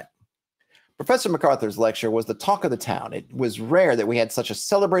Fly Sight. Professor MacArthur's lecture was the talk of the town. It was rare that we had such a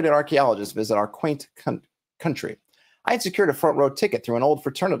celebrated archaeologist visit our quaint country. I had secured a front row ticket through an old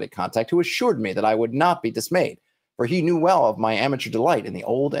fraternity contact who assured me that I would not be dismayed, for he knew well of my amateur delight in the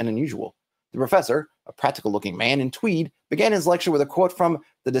old and unusual. The professor, a practical-looking man in tweed, began his lecture with a quote from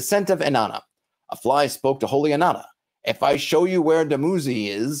The Descent of Inanna. A fly spoke to holy Inanna. If I show you where Damuzi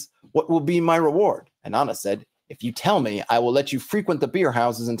is, what will be my reward? Inanna said, if you tell me, I will let you frequent the beer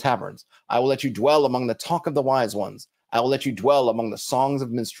houses and taverns. I will let you dwell among the talk of the wise ones. I will let you dwell among the songs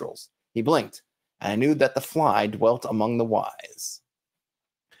of minstrels. He blinked, and I knew that the fly dwelt among the wise.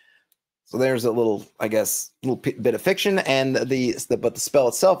 So there's a little, I guess, little bit of fiction, and but the spell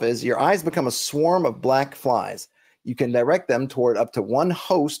itself is your eyes become a swarm of black flies. You can direct them toward up to one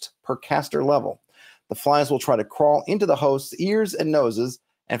host per caster level. The flies will try to crawl into the host's ears and noses,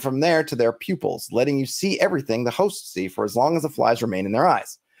 and from there to their pupils, letting you see everything the hosts see for as long as the flies remain in their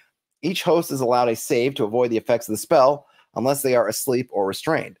eyes. Each host is allowed a save to avoid the effects of the spell, unless they are asleep or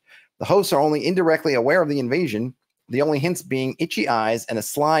restrained. The hosts are only indirectly aware of the invasion, the only hints being itchy eyes and a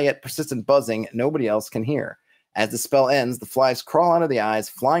sly yet persistent buzzing nobody else can hear. As the spell ends, the flies crawl out of the eyes,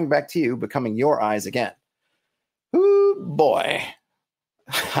 flying back to you, becoming your eyes again. Ooh, boy.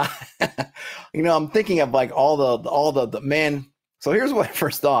 You know, I'm thinking of like all the man. So here's what I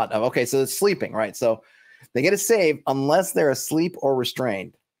first thought of. Okay, so it's sleeping, right? So they get a save unless they're asleep or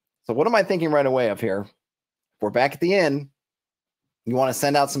restrained. So what am I thinking right away of here? We're back at the inn. You want to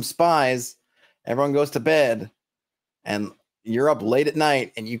send out some spies. Everyone goes to bed. And you're up late at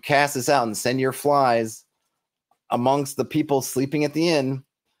night and you cast this out and send your flies amongst the people sleeping at the inn.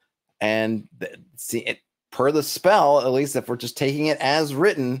 And see it per the spell, at least if we're just taking it as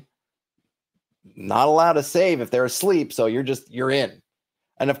written, not allowed to save if they're asleep. So you're in.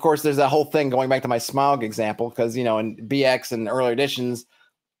 And of course, there's that whole thing going back to my Smaug example, because, you know, in BX and earlier editions,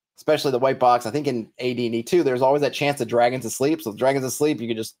 especially the white box, I think in AD&D 2, there's always that chance the dragon's asleep. So if the dragon's asleep, you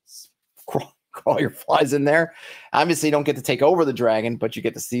could just crawl your flies in there. Obviously, you don't get to take over the dragon, but you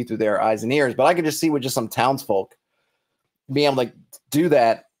get to see through their eyes and ears. But I could just see with just some townsfolk being able to do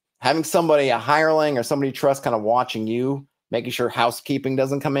that, having somebody, a hireling or somebody you trust, kind of watching you, making sure housekeeping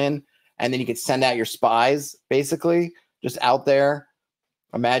doesn't come in. And then you could send out your spies, basically, just out there.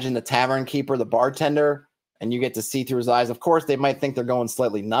 Imagine the tavern keeper, the bartender, and you get to see through his eyes. Of course, they might think they're going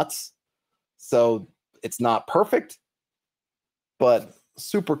slightly nuts. So it's not perfect, but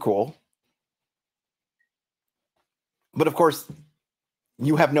super cool. But of course,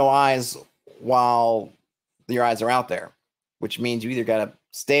 you have no eyes while your eyes are out there, which means you either got to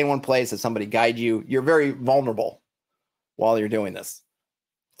stay in one place, have somebody guide you. You're very vulnerable while you're doing this.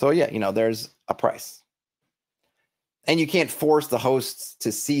 So yeah, you know, there's a price. And you can't force the hosts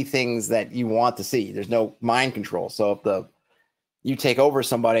to see things that you want to see. There's no mind control. So if you take over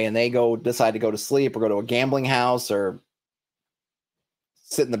somebody and they decide to go to sleep or go to a gambling house or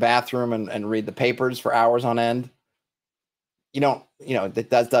sit in the bathroom and read the papers for hours on end, it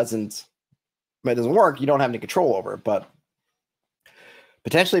doesn't work. You don't have any control over it, but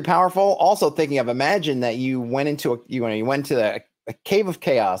potentially powerful. Also thinking of, imagine that you went into a cave of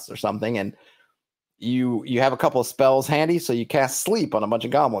chaos or something, and you have a couple of spells handy, so you cast sleep on a bunch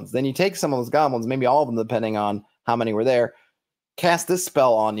of goblins. Then you take some of those goblins, maybe all of them, depending on how many were there, cast this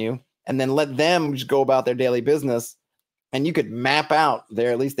spell on you, and then let them just go about their daily business. And you could map out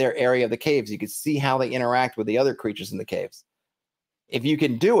at least their area of the caves. You could see how they interact with the other creatures in the caves. If you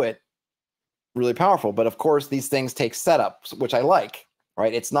can do it, really powerful. But of course, these things take setups, which I like,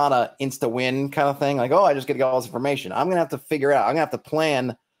 right? It's not a insta-win kind of thing. Like, oh, I just get to get all this information. I'm going to have to figure it out. I'm going to have to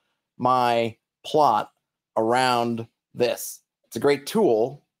plan my plot around this. It's a great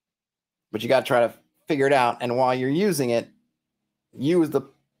tool, but you got to try to figure it out. And while you're using it, you as the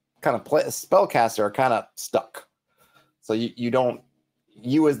kind of spellcaster are kind of stuck. So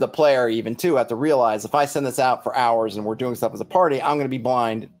you as the player even too have to realize, if I send this out for hours and we're doing stuff as a party, I'm going to be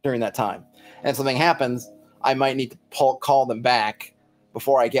blind during that time. And if something happens, I might need to call them back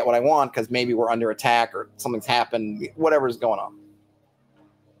before I get what I want, because maybe we're under attack or something's happened, whatever's going on.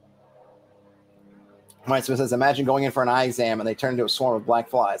 Right, so it says, imagine going in for an eye exam and they turn into a swarm of black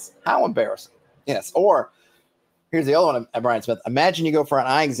flies. How embarrassing. Yes. Or here's the other one, Brian Smith. Imagine you go for an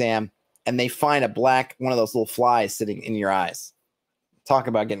eye exam and they find one of those little flies sitting in your eyes. Talk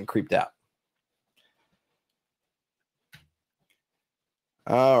about getting creeped out.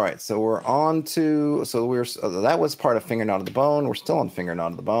 All right, so we're on to, that was part of Finger Knot of the Bone. We're still on Finger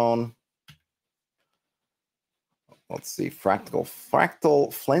Knot of the Bone. Let's see,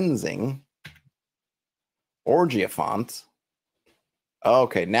 fractal flensing, orgiafont.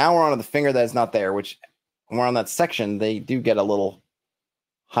 Okay, now we're on to the finger that is not there, which when we're on that section, they do get a little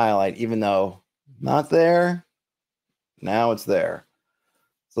highlight, even though not there. Now it's there.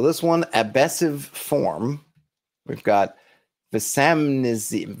 So this one, abusive form. We've got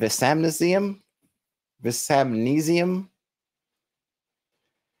Visamnesium,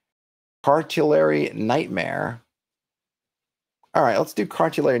 Cartulary Nightmare. All right, let's do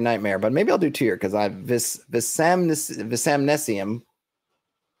Cartulary Nightmare, but maybe I'll do 2 here because I Visamnesium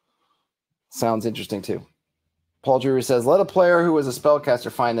sounds interesting too. Paul Drury says, let a player who is a spellcaster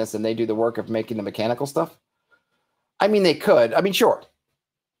find this and they do the work of making the mechanical stuff. I mean, they could. I mean, sure.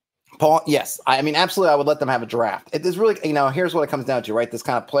 Paul, yes. I mean, absolutely, I would let them have a draft. It is really, here's what it comes down to, right? This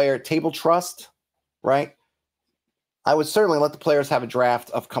kind of player table trust, right? I would certainly let the players have a draft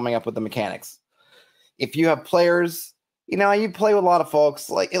of coming up with the mechanics. If you have players, you play with a lot of folks,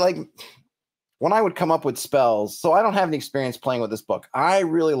 like when I would come up with spells, so I don't have any experience playing with this book. I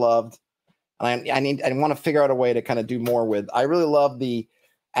really loved, and I want to figure out a way to kind of do more with, I really love the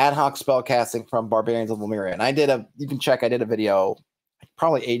ad hoc spell casting from Barbarians of Lemuria. And I did a video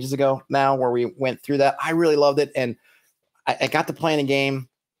probably ages ago now where we went through that. I really loved it. And I got to playing a game,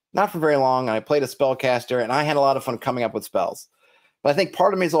 not for very long. And I played a spellcaster and I had a lot of fun coming up with spells. But I think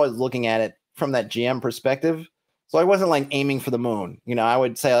part of me is always looking at it from that GM perspective. So I wasn't like aiming for the moon. I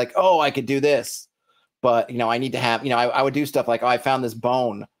would say like, oh, I could do this. But, I need to have, I would do stuff like, oh, I found this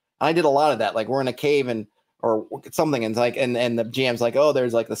bone. And I did a lot of that. Like we're in a cave or something, and it's like, and the GM's like, oh,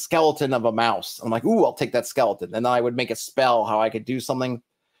 there's like the skeleton of a mouse. I'm like, ooh, I'll take that skeleton. And then I would make a spell how I could do something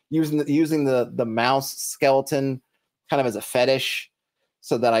using the mouse skeleton kind of as a fetish,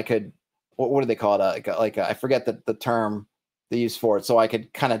 so that I could, what do they call it? I forget the term they use for it. So I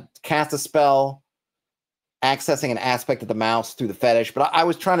could kind of cast a spell, accessing an aspect of the mouse through the fetish. But I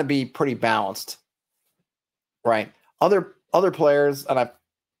was trying to be pretty balanced, right? Other players, and I've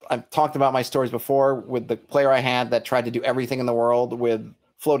talked about my stories before with the player I had that tried to do everything in the world with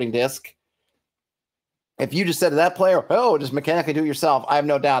floating disc. If you just said to that player, oh, just mechanically do it yourself, I have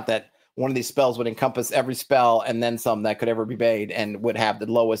no doubt that one of these spells would encompass every spell and then some that could ever be made and would have the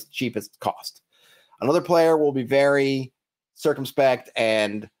lowest, cheapest cost. Another player will be very circumspect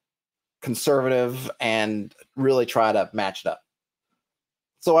and conservative and really try to match it up.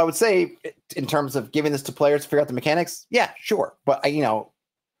 So I would say in terms of giving this to players to figure out the mechanics, yeah, sure. But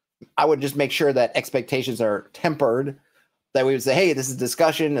I would just make sure that expectations are tempered, that we would say, hey, this is a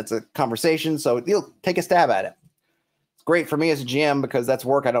discussion, it's a conversation, so you'll take a stab at it. It's great for me as a GM because that's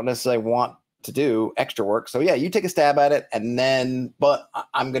work I don't necessarily want to do, extra work. So yeah, you take a stab at it, and then, but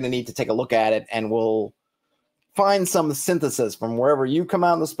I'm going to need to take a look at it, and we'll find some synthesis from wherever you come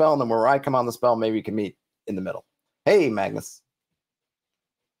out in the spell, and then where I come out in the spell, maybe we can meet in the middle. Hey, Magnus.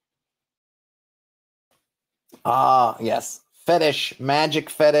 Ah, yes. Fetish,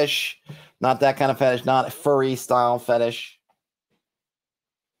 magic fetish, not that kind of fetish, not a furry style fetish.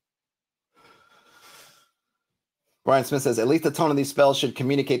 Brian Smith says, at least the tone of these spells should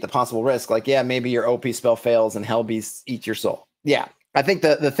communicate the possible risk. Like, yeah, maybe your OP spell fails and hell beasts eat your soul. Yeah, I think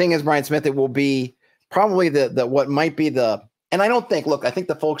the thing is, Brian Smith, it will be probably the what might be the, and I don't think, look, I think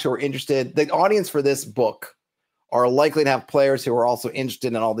the folks who are interested, the audience for this book are likely to have players who are also interested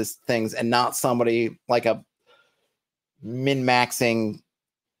in all these things and not somebody like a min-maxing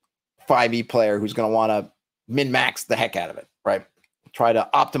 5e player who's going to want to min-max the heck out of it, right? Try to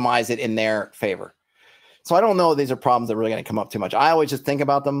optimize it in their favor. So I don't know if these are problems that are really going to come up too much. I always just think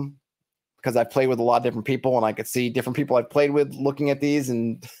about them because I've played with a lot of different people, and I could see different people I've played with looking at these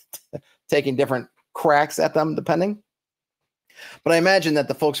and taking different cracks at them, depending. But I imagine that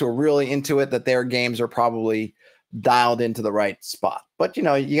the folks who are really into it, that their games are probably dialed into the right spot. But you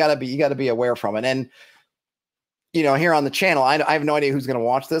gotta be aware from it. And here on the channel, I have no idea who's going to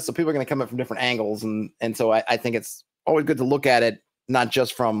watch this. So people are going to come in from different angles. And so I think it's always good to look at it, not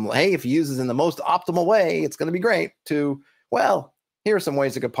just from, hey, if you use this in the most optimal way, it's going to be great, to, well, here are some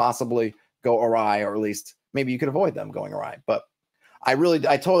ways it could possibly go awry, or at least maybe you could avoid them going awry. But I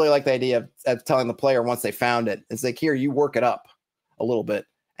totally like the idea of telling the player once they found it, it's like, here, you work it up a little bit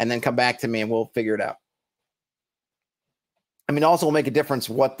and then come back to me and we'll figure it out. I mean, also will make a difference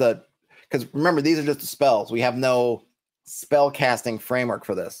because remember, these are just the spells. We have no spell casting framework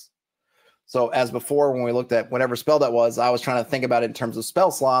for this. So as before, when we looked at whatever spell that was, I was trying to think about it in terms of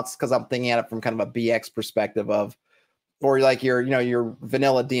spell slots, because I'm thinking at it from kind of a BX perspective or like your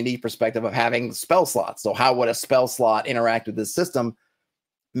vanilla D&D perspective of having spell slots. So how would a spell slot interact with this system?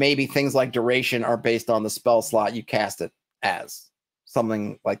 maybe things like duration are based on the spell slot you cast it as.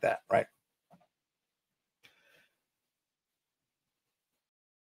 Something like that, right?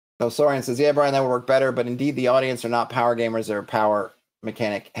 So Sorian says, yeah, Brian, that would work better, but indeed the audience are not power gamers, they're power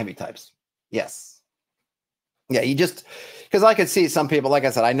mechanic heavy types. Yes. Yeah, you just, because I could see some people, like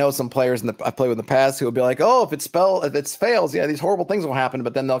I said, I know some players I played with in the past who will be like, oh, if it fails, yeah, these horrible things will happen,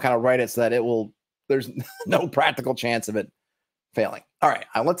 but then they'll kind of write it so that it will, there's no practical chance of it failing. All right,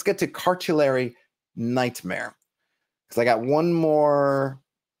 let's get to Cartulary Nightmare, because I got one more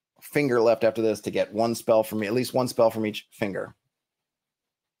finger left after this to get one spell from me, at least one spell from each finger.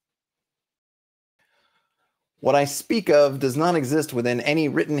 What I speak of does not exist within any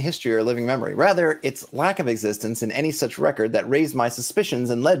written history or living memory. Rather, its lack of existence in any such record that raised my suspicions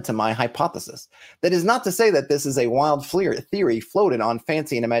and led to my hypothesis. That is not to say that this is a wild theory floated on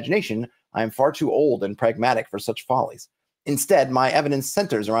fancy and imagination. I am far too old and pragmatic for such follies. Instead, my evidence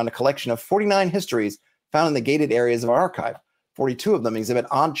centers around a collection of 49 histories found in the gated areas of our archive. 42 of them exhibit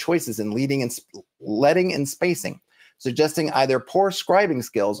odd choices in leading and spacing, suggesting either poor scribing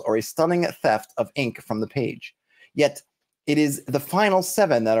skills or a stunning theft of ink from the page. Yet, it is the final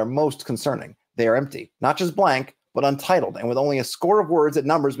 7 that are most concerning. They are empty, not just blank, but untitled, and with only a score of words and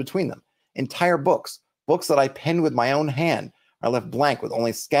numbers between them. Entire books that I penned with my own hand, are left blank with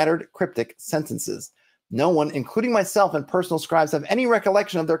only scattered cryptic sentences. No one, including myself and personal scribes, have any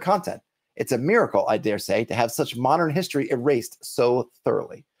recollection of their content. It's a miracle, I dare say, to have such modern history erased so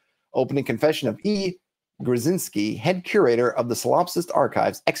thoroughly. Opening confession of E. Grzinski, head curator of the Solipsist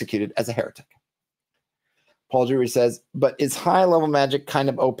Archives, executed as a heretic. Paul Drury says, but is high-level magic kind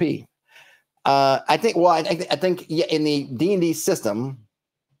of OP? I think yeah, in the D&D system,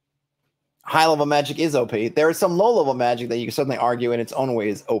 high-level magic is OP. There is some low-level magic that you can certainly argue in its own way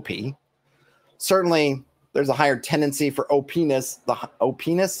is OP. Certainly, there's a higher tendency for OP-ness.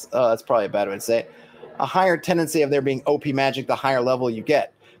 That's probably a bad way to say it. A higher tendency of there being OP magic the higher level you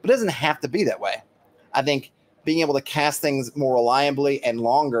get. But it doesn't have to be that way. I think being able to cast things more reliably and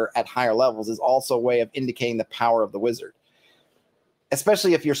longer at higher levels is also a way of indicating the power of the wizard.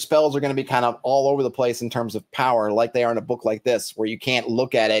 Especially if your spells are going to be kind of all over the place in terms of power, like they are in a book like this, where you can't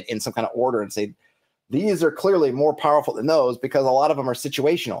look at it in some kind of order and say, these are clearly more powerful than those, because a lot of them are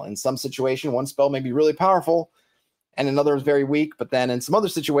situational. In some situation, one spell may be really powerful and another is very weak, but then in some other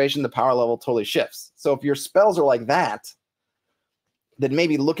situation, the power level totally shifts. So if your spells are like that, then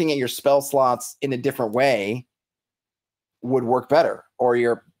maybe looking at your spell slots in a different way would work better, or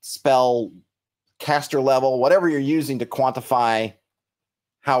your spell caster level, whatever you're using to quantify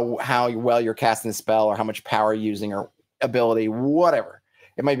how well you're casting the spell or how much power you're using or ability, whatever.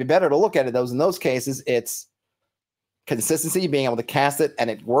 It might be better to look at it. In those cases, it's consistency, being able to cast it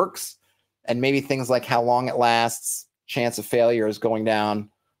and it works, and maybe things like how long it lasts, chance of failure is going down,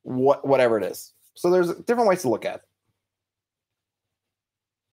 whatever it is. So there's different ways to look at it.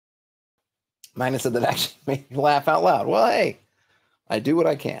 Magnus said that actually made me laugh out loud. Well, hey, I do what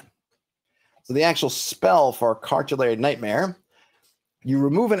I can. So the actual spell for Cartulary Nightmare, you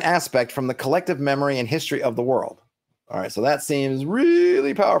remove an aspect from the collective memory and history of the world. All right, so that seems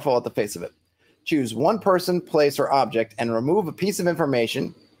really powerful at the face of it. Choose one person, place, or object and remove a piece of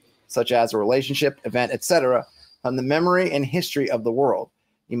information, such as a relationship, event, etc., from the memory and history of the world.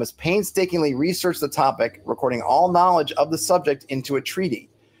 You must painstakingly research the topic, recording all knowledge of the subject into a treaty.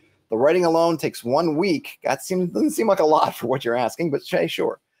 The writing alone takes 1 week. That doesn't seem like a lot for what you're asking, but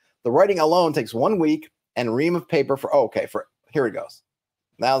sure. The writing alone takes 1 week and ream of paper here it goes.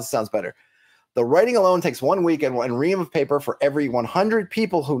 Now this sounds better. The writing alone takes 1 week and ream of paper for every 100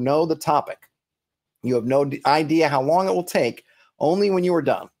 people who know the topic. You have no idea how long it will take, only when you are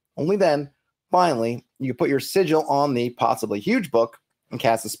done. Only then, finally, you put your sigil on the possibly huge book and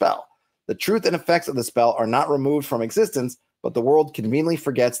cast a spell. The truth and effects of the spell are not removed from existence, but the world conveniently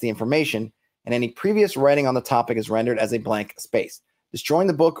forgets the information, and any previous writing on the topic is rendered as a blank space. Destroying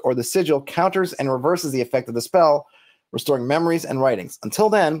the book or the sigil counters and reverses the effect of the spell, restoring memories and writings. Until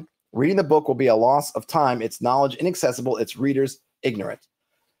then, reading the book will be a loss of time, its knowledge inaccessible, its readers ignorant.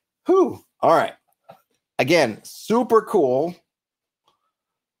 Whew. All right. Again, super cool.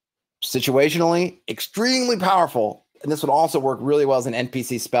 Situationally, extremely powerful. And this would also work really well as an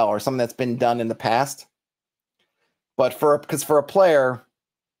NPC spell or something that's been done in the past. But for a player,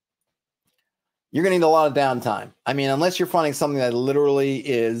 you're going to need a lot of downtime. I mean, unless you're finding something that literally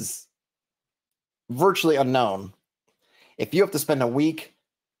is virtually unknown. If you have to spend a week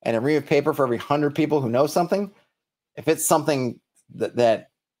and a ream of paper for every 100 people who know something, if it's something that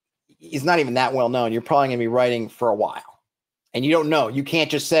is not even that well known, you're probably going to be writing for a while. And you don't know. You can't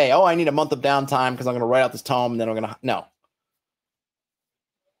just say, oh, I need a month of downtime because I'm going to write out this tome and then I'm going to... No.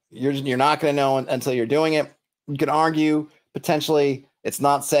 You're not going to know until you're doing it. You can argue potentially it's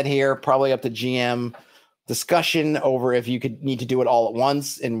not said here, probably up to GM discussion over if you could need to do it all at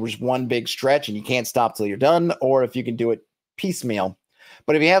once in just one big stretch and you can't stop till you're done, or if you can do it piecemeal.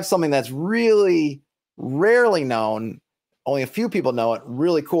 But if you have something that's really rarely known, only a few people know it,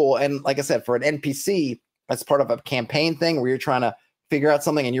 really cool. And like I said, for an NPC, that's part of a campaign thing where you're trying to figure out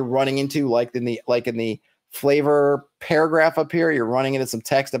something and you're running into like in the flavor paragraph up here, you're running into some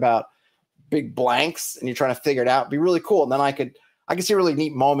text about big blanks and you're trying to figure it out. It'd be really cool. And then I could see a really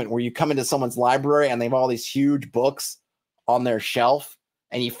neat moment where you come into someone's library and they have all these huge books on their shelf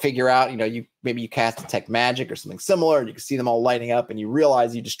and you figure out, maybe you cast detect magic or something similar and you can see them all lighting up and you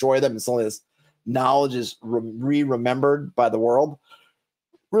realize you destroy them. And suddenly this knowledge is remembered by the world.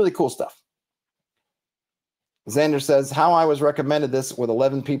 Really cool stuff. Xander says, how I was recommended this with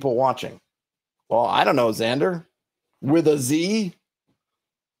 11 people watching. Well, I don't know, Xander. With a Z?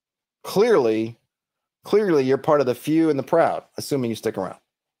 Clearly, you're part of the few and the proud, assuming you stick around.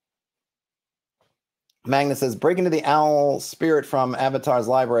 Magnus says, break into the owl spirit from Avatar's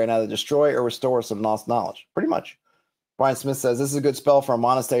library and either destroy or restore some lost knowledge. Pretty much. Brian Smith says, this is a good spell for a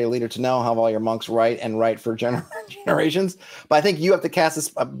monastery leader to know how all your monks write for generations. But I think you have to cast this,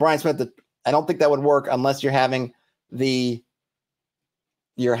 Brian Smith, I don't think that would work unless you're having the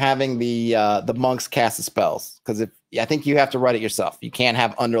monks cast the spells. Because I think you have to write it yourself. You can't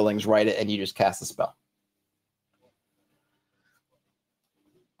have underlings write it and you just cast the spell.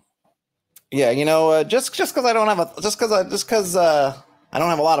 Yeah, just because I don't have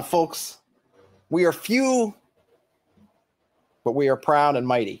a lot of folks, we are few, but we are proud and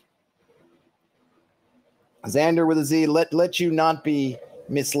mighty. Xander with a Z, let you not be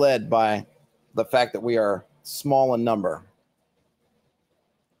misled by the fact that we are small in number.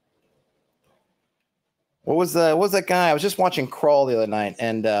 What was that guy? I was just watching Crawl the other night,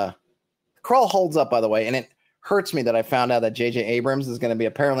 and Crawl holds up, by the way, and it hurts me that I found out that J.J. Abrams is going to be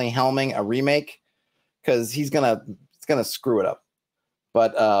apparently helming a remake because it's gonna screw it up.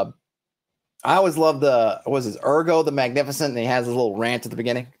 But I always loved Ergo the Magnificent, and he has his little rant at the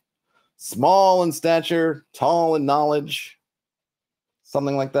beginning. Small in stature, tall in knowledge,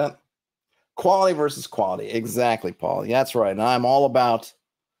 something like that. Quality versus quality. Exactly, Paul. Yeah, that's right. And I'm all about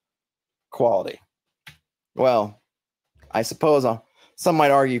quality. Well, I suppose some might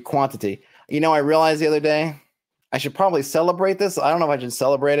argue quantity. I realized the other day, I should probably celebrate this. I don't know if I should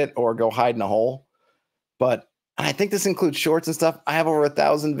celebrate it or go hide in a hole. But I think this includes shorts and stuff. I have over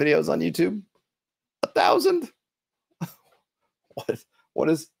 1,000 videos on YouTube. 1,000? What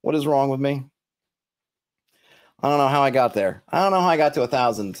is wrong with me? I don't know how I got there. I don't know how I got to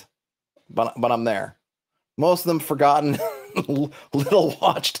 1,000, but I'm there. Most of them forgotten, little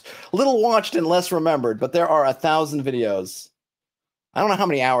watched and less remembered. But there are 1,000 videos. I don't know how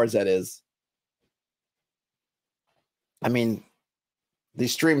many hours that is. I mean,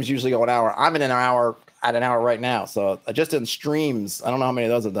 these streams usually go an hour. I'm at an hour right now. So just in streams, I don't know how many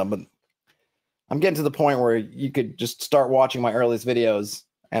of those I've done, but I'm getting to the point where you could just start watching my earliest videos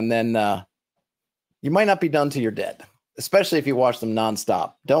and then you might not be done till you're dead, especially if you watch them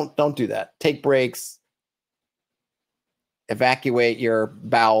nonstop. Don't do that. Take breaks, evacuate your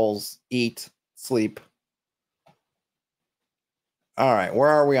bowels, eat, sleep. All right, where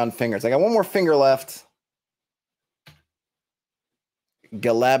are we on fingers? I got one more finger left.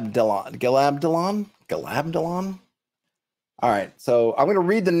 Galabdalon. All right, so I'm going to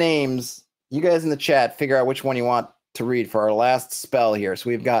read the names. You guys in the chat figure out which one you want to read for our last spell here. So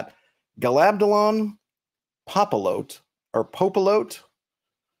we've got Galabdalon, Popolote,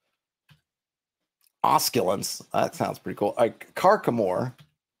 Osculence. That sounds pretty cool. Carcamore,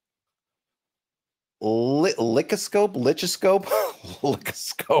 Lichoscope.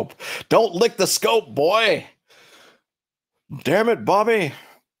 Lichoscope. Don't lick the scope, boy. Damn it, Bobby.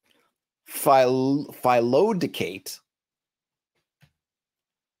 Philodicate.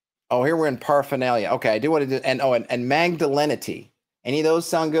 Oh, here we're in paraphernalia. Okay, I do want to do, and Magdalenity. Any of those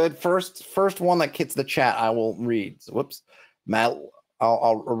sound good? First one that hits the chat, I will read. So, whoops.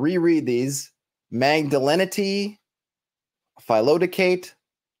 I'll reread these. Magdalenity, Philodicate,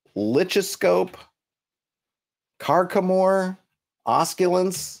 Lichoscope, Carcamore,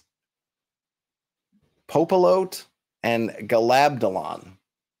 Osculence, Popolote, and Galabdalon.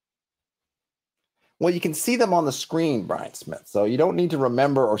 Well, you can see them on the screen, Brian Smith, so you don't need to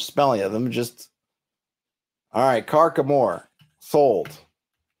remember or spell any of them. Just, all right, Carcamore, sold.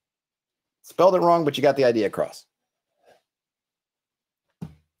 Spelled it wrong, but you got the idea across.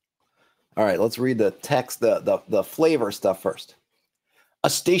 All right, let's read the text, the flavor stuff first. A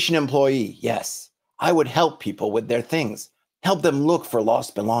station employee, yes. I would help people with their things. help them look for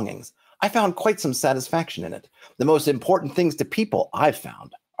lost belongings. I found quite some satisfaction in it. The most important things to people I've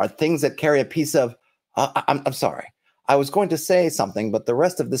found are things that carry a piece of... I'm sorry. I was going to say something, but the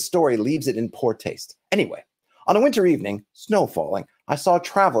rest of this story leaves it in poor taste. Anyway, on a winter evening, snow falling, I saw a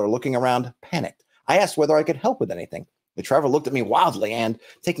traveler looking around, panicked. I asked whether I could help with anything. The traveler looked at me wildly and,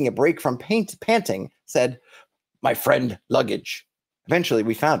 taking a break from panting, said, "My friend, luggage." Eventually,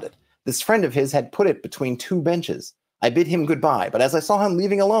 we found it. This friend of his had put it between two benches. I bid him goodbye, but as I saw him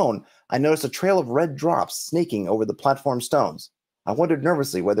leaving alone, I noticed a trail of red drops snaking over the platform stones. I wondered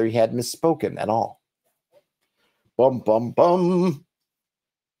nervously whether he had misspoken at all. Bum, bum, bum.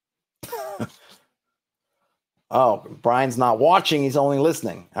 Oh, Brian's not watching. He's only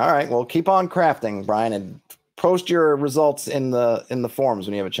listening. All right, well, keep on crafting, Brian, and post your results in the forums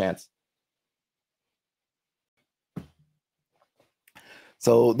when you have a chance.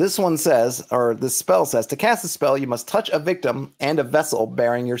 So this one says, or this spell says, to cast a spell, you must touch a victim and a vessel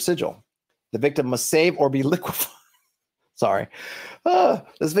bearing your sigil. The victim must save or be liquefied. Sorry.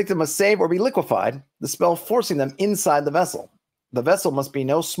 This victim must save or be liquefied, the spell forcing them inside the vessel. The vessel must be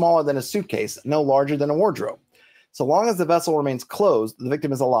no smaller than a suitcase, no larger than a wardrobe. So long as the vessel remains closed, the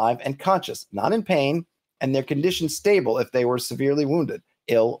victim is alive and conscious, not in pain, and their condition stable if they were severely wounded,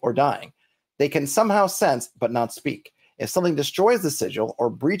 ill, or dying. They can somehow sense but not speak. If something destroys the sigil or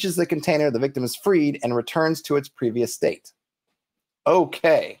breaches the container, the victim is freed and returns to its previous state.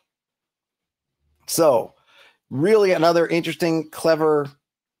 Okay. So, really another interesting, clever,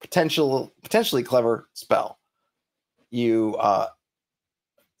 potentially clever spell. You have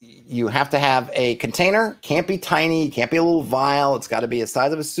to have a container. Can't be tiny. Can't be a little vial. It's got to be the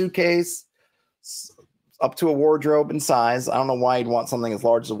size of a suitcase, up to a wardrobe in size. I don't know why you'd want something as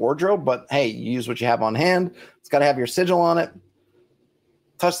large as a wardrobe, but hey, you use what you have on hand. It's got to have your sigil on it.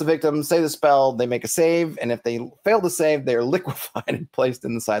 Touch the victim, say the spell, they make a save, and if they fail to save, they're liquefied and placed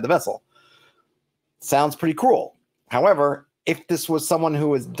inside the vessel. Sounds pretty cruel. However, if this was someone who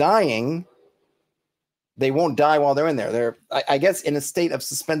was dying, they won't die while they're in there. They're, I guess, in a state of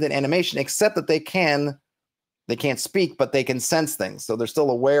suspended animation, except that they can't speak, but they can sense things. So they're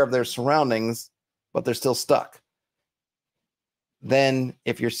still aware of their surroundings, but they're still stuck. Then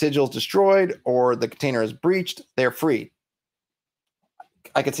if your sigil is destroyed or the container is breached, they're free.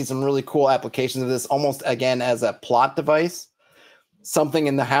 I could see some really cool applications of this, almost again as a plot device. Something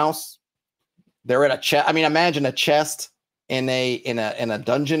in the house, they're at a chest. I mean, imagine a chest in a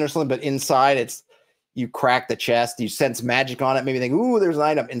dungeon or something, but inside it's, you crack the chest, you sense magic on it, maybe think, ooh, there's an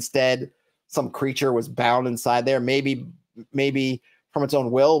item. Instead, some creature was bound inside there, maybe from its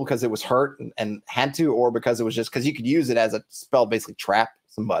own will because it was hurt and had to, or because it was just because you could use it as a spell, basically trap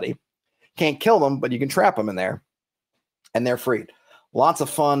somebody. Can't kill them, but you can trap them in there, and they're freed. Lots of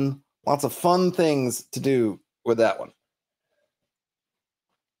fun things to do with that one.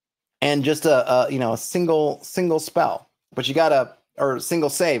 And just a single spell, but you gotta, or single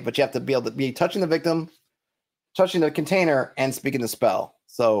save, but you have to be able to be touching the victim, touching the container, and speaking the spell.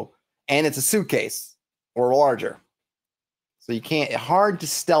 So, and it's a suitcase or larger. So you can't, hard to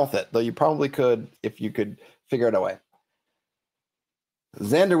stealth it, though you probably could if you could figure it a way.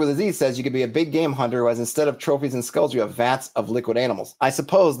 Xander with a Z says you could be a big game hunter who has, instead of trophies and skulls, you have vats of liquid animals. I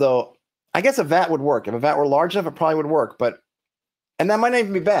suppose, though, I guess a vat would work. If a vat were large enough, it probably would work, and that might not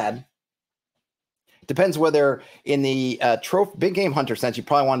even be bad. Depends whether in the big game hunter sense, you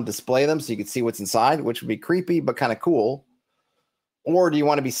probably want to display them so you can see what's inside, which would be creepy, but kind of cool. Or do you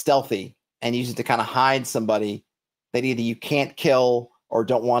want to be stealthy and use it to kind of hide somebody that either you can't kill or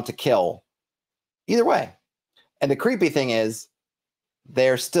don't want to kill? Either way. And the creepy thing is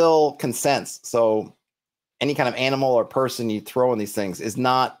they're still consents. So any kind of animal or person you throw in these things is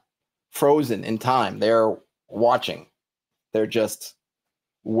not frozen in time. They're watching. They're just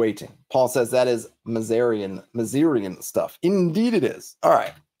waiting. Paul says that is Mazarian stuff. Indeed it is. All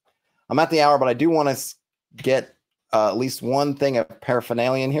right. I'm at the hour, but I do want to get at least one thing of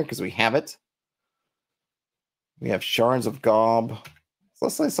paraphernalia in here because we have it. We have shards of Gaub. So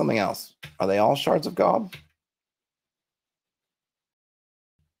let's say something else. Are they all shards of Gaub?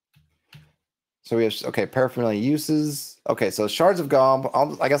 So we have, okay, paraphernalia uses. Okay, so shards of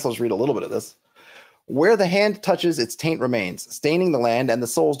Gaub. I guess I'll just read a little bit of this. Where the hand touches, its taint remains, staining the land and the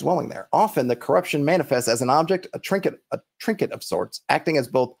souls dwelling there. Often the corruption manifests as an object, a trinket of sorts, acting as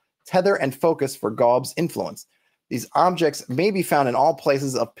both tether and focus for Gaub's influence. These objects may be found in all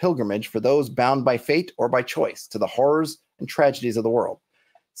places of pilgrimage for those bound by fate or by choice to the horrors and tragedies of the world.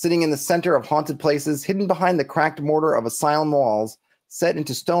 Sitting in the center of haunted places, hidden behind the cracked mortar of asylum walls, set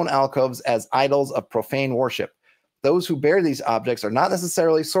into stone alcoves as idols of profane worship. Those who bear these objects are not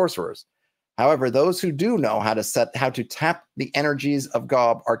necessarily sorcerers. However, those who do know how to tap the energies of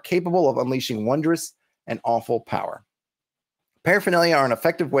Gaub are capable of unleashing wondrous and awful power. Paraphernalia are an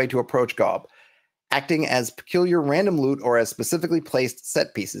effective way to approach Gaub, acting as peculiar random loot or as specifically placed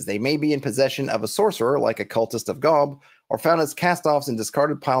set pieces. They may be in possession of a sorcerer, like a cultist of Gaub, or found as cast-offs in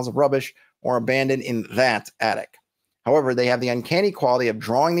discarded piles of rubbish, or abandoned in that attic. However, they have the uncanny quality of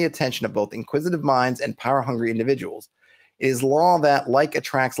drawing the attention of both inquisitive minds and power-hungry individuals. It is law that like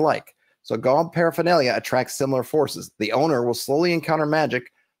attracts like, so Gaub paraphernalia attracts similar forces. The owner will slowly encounter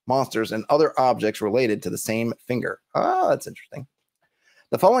magic, monsters, and other objects related to the same finger. Oh, that's interesting.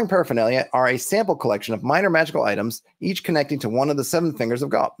 The following paraphernalia are a sample collection of minor magical items, each connecting to one of the 7 fingers of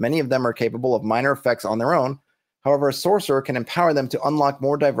Gaub. Many of them are capable of minor effects on their own. However, a sorcerer can empower them to unlock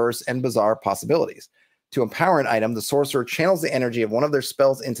more diverse and bizarre possibilities. To empower an item, the sorcerer channels the energy of one of their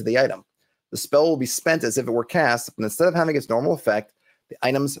spells into the item. The spell will be spent as if it were cast, but instead of having its normal effect, the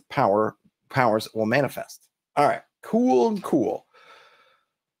item's powers will manifest. All right, cool.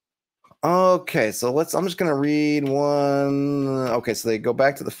 Okay, so I'm just going to read one. Okay, so they go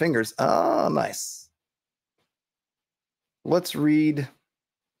back to the fingers. Oh, nice. Let's read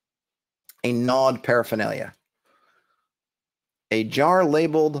a Nod paraphernalia. A jar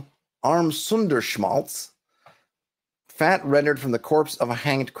labeled Armsunderschmalz, fat rendered from the corpse of a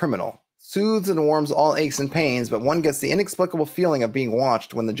hanged criminal. Soothes and warms all aches and pains, but one gets the inexplicable feeling of being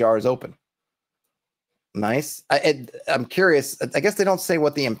watched when the jar is open. Nice. I'm curious. I guess they don't say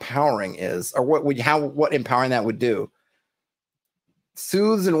what the empowering is, or what empowering that would do.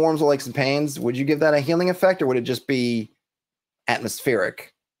 Soothes and warms all aches and pains. Would you give that a healing effect, or would it just be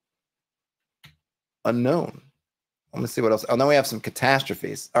atmospheric? Unknown. Let me see what else. Oh, then we have some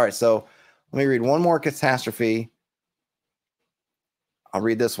catastrophes. All right, so let me read one more catastrophe. I'll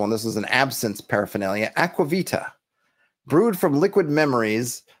read this one. This is an absinthe paraphernalia. Aquavita. Brewed from liquid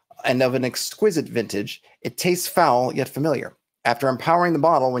memories and of an exquisite vintage, it tastes foul yet familiar. After empowering the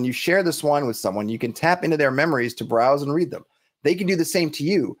bottle, when you share this wine with someone, you can tap into their memories to browse and read them. They can do the same to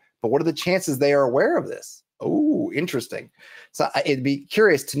you, but what are the chances they are aware of this? Oh, interesting. So it'd be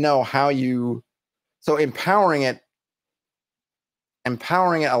curious to know how you... So empowering it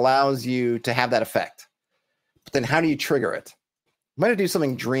allows you to have that effect. But then how do you trigger it? You might do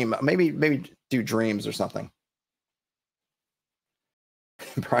something maybe do dreams or something.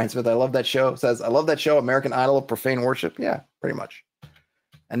 Brian Smith, I love that show. Says, I love that show, American Idol of Profane Worship. Yeah, pretty much.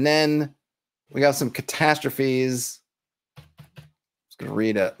 And then we got some catastrophes. Just going to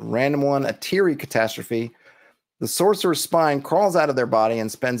read a random one. A teary catastrophe. The sorcerer's spine crawls out of their body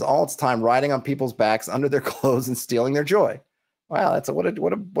and spends all its time riding on people's backs under their clothes and stealing their joy. Wow, that's what a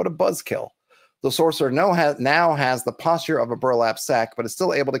buzzkill. The sorcerer now has the posture of a burlap sack, but is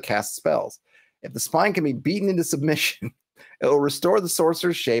still able to cast spells. If the spine can be beaten into submission, it will restore the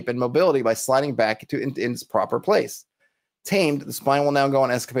sorcerer's shape and mobility by sliding back in its proper place. Tamed, the spine will now go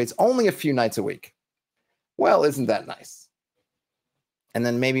on escapades only a few nights a week. Well, isn't that nice? And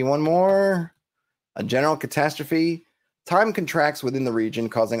then maybe one more. A general catastrophe. Time contracts within the region,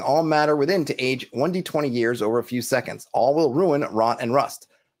 causing all matter within to age 1d20 years over a few seconds. All will ruin, rot, and rust.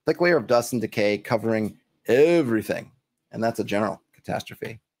 Thick layer of dust and decay covering everything. And that's a general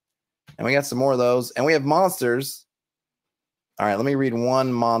catastrophe. And we got some more of those. And we have monsters. All right, let me read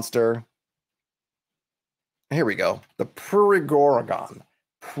one monster. Here we go. The Prurigorgon.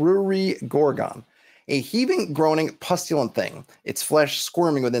 Prurigorgon. A heaving, groaning, pustulent thing. Its flesh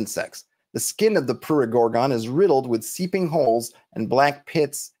squirming with insects. The skin of the Prurigorgon is riddled with seeping holes and black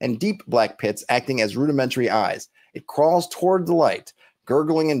pits and deep black pits acting as rudimentary eyes. It crawls toward the light,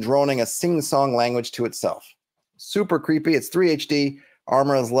 gurgling and droning a sing-song language to itself. Super creepy. It's 3 HD.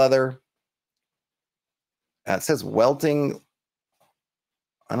 Armor is leather. It says welting.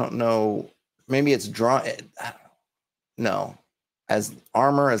 I don't know. Maybe it's drawn. No. As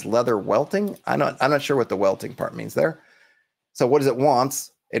armor as leather welting. I'm not sure what the welting part means there. So what does it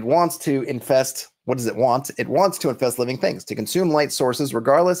want? It wants to infest. What does it want? It wants to infest living things, to consume light sources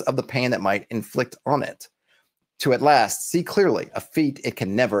regardless of the pain that might inflict on it. To at last see clearly, a feat it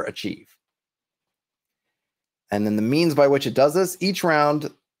can never achieve. And then the means by which it does this, each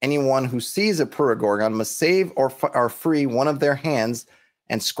round, anyone who sees a Prurigorgon must save or free one of their hands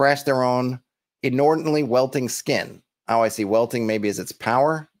and scratch their own inordinately welting skin. Oh, I see. Welting maybe is its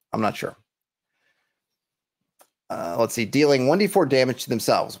power. I'm not sure. Let's see. Dealing 1d4 damage to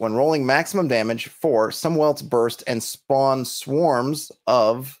themselves. When rolling maximum damage, 4, some welts burst and spawn swarms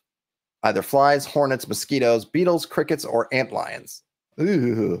of either flies, hornets, mosquitoes, beetles, crickets, or antlions.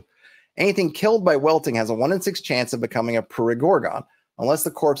 Ooh. Anything killed by welting has a 1 in 6 chance of becoming a Prurigorgon, unless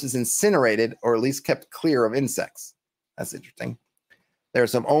the corpse is incinerated or at least kept clear of insects. That's interesting. There are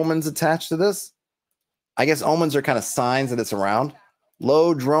some omens attached to this. I guess omens are kind of signs that it's around.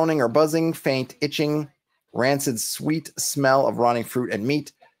 Low droning or buzzing, faint itching, rancid sweet smell of rotting fruit and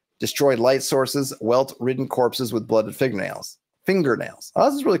meat, destroyed light sources, welt-ridden corpses with blooded fingernails. Oh,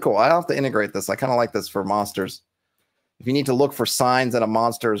 this is really cool. I'll have to integrate this. I kind of like this for monsters. If you need to look for signs that a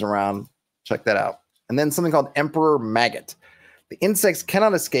monster is around, check that out. And then something called Emperor Maggot. The insects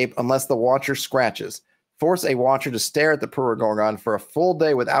cannot escape unless the watcher scratches. Force a watcher to stare at the Puragorgon for a full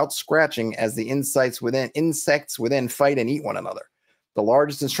day without scratching as the insects within fight and eat one another. The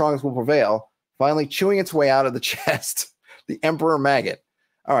largest and strongest will prevail, finally chewing its way out of the chest. The Emperor Maggot.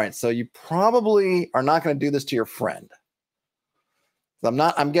 All right, so you probably are not going to do this to your friend.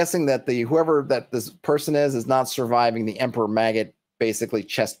 I'm guessing that whoever that this person is not surviving the Emperor Maggot, basically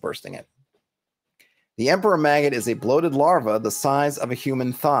chest bursting it. The Emperor Maggot is a bloated larva the size of a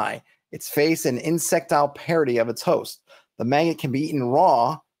human thigh. Its face an insectile parody of its host. The maggot can be eaten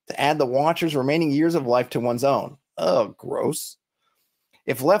raw to add the watcher's remaining years of life to one's own. Oh, gross.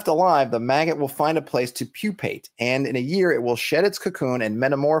 If left alive, the maggot will find a place to pupate, and in a year it will shed its cocoon and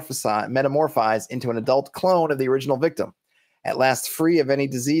metamorphise into an adult clone of the original victim, at last free of any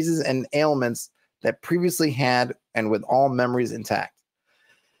diseases and ailments that previously had and with all memories intact.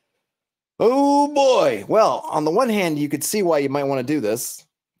 Oh boy. Well, on the one hand, you could see why you might want to do this.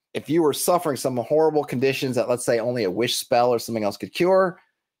 If you were suffering some horrible conditions that, let's say, only a wish spell or something else could cure,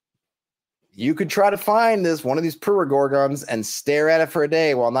 you could try to find one of these Puragorgons and stare at it for a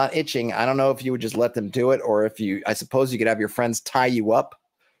day while not itching. I don't know if you would just let them do it, or I suppose you could have your friends tie you up,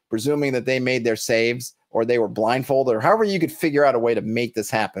 presuming that they made their saves or they were blindfolded, or however you could figure out a way to make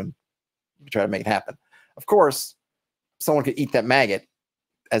this happen. You could try to make it happen. Of course, someone could eat that maggot,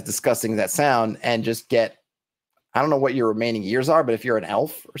 as disgusting as that sound, and just get, I don't know what your remaining years are, but if you're an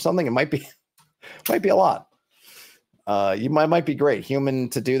elf or something, it might be a lot. You might be great. Human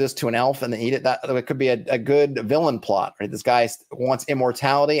to do this to an elf and then eat it. That it could be a good villain plot, right? This guy wants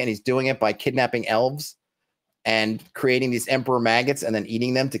immortality and he's doing it by kidnapping elves and creating these emperor maggots and then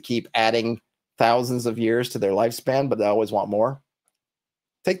eating them to keep adding thousands of years to their lifespan, but they always want more.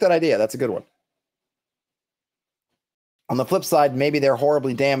 Take that idea. That's a good one. On the flip side, maybe they're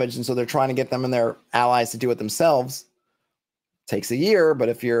horribly damaged, and so they're trying to get them and their allies to do it themselves. Takes a year, but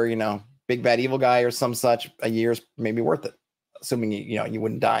if you're, big bad evil guy or some such, a year's maybe worth it, assuming you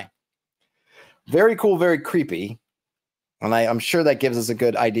wouldn't die. Very cool, very creepy, and I'm sure that gives us a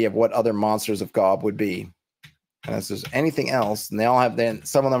good idea of what other monsters of Gaub would be. And if there's anything else, and they all have, then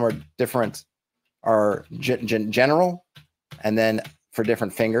some of them are different, are general, and then for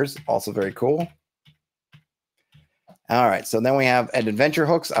different fingers, also very cool. All right, so then we have adventure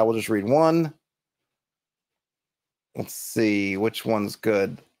hooks. I will just read one. Let's see which one's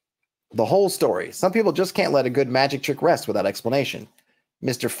good. The whole story. Some people just can't let a good magic trick rest without explanation.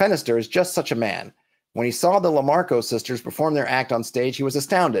 Mr. Fenister is just such a man. When he saw the Lamarco sisters perform their act on stage, he was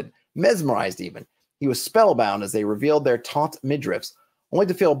astounded, mesmerized even. He was spellbound as they revealed their taut midriffs, only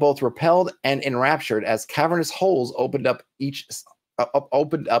to feel both repelled and enraptured as cavernous holes opened up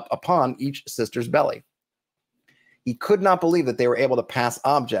upon each sister's belly. He could not believe that they were able to pass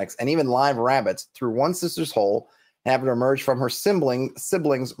objects and even live rabbits through one sister's hole and have it emerge from her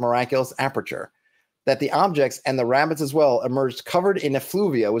sibling's miraculous aperture. That the objects and the rabbits as well emerged covered in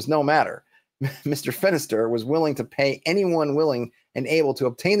effluvia was no matter. Mr. Fenister was willing to pay anyone willing and able to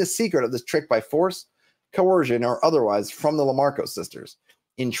obtain the secret of this trick by force, coercion, or otherwise from the Lamarco sisters.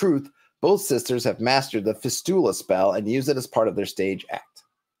 In truth, both sisters have mastered the fistula spell and use it as part of their stage act.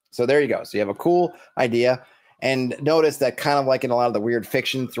 So there you go. So you have a cool idea. And notice that kind of like in a lot of the weird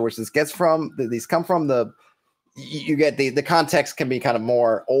fiction through which this gets from, these come from, you get the context can be kind of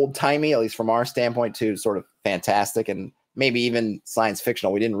more old-timey, at least from our standpoint, to sort of fantastic and maybe even science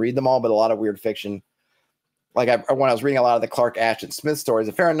fictional. We didn't read them all, but a lot of weird fiction. Like when I was reading a lot of the Clark Ashton Smith stories,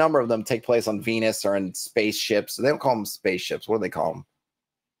 a fair number of them take place on Venus or in spaceships. So they don't call them spaceships. What do they call them?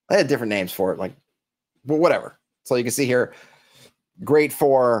 They had different names for it, but whatever. So you can see here, great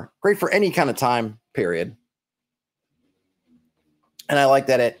for any kind of time period. And I like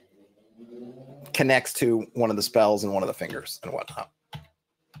that it connects to one of the spells and one of the fingers and whatnot.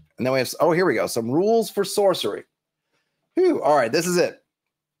 And then we have, here we go. Some rules for sorcery. Whew, all right, this is it.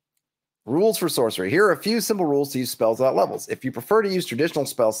 Rules for sorcery. Here are a few simple rules to use spells without levels. If you prefer to use traditional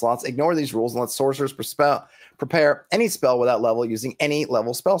spell slots, ignore these rules and let sorcerers prepare any spell without level using any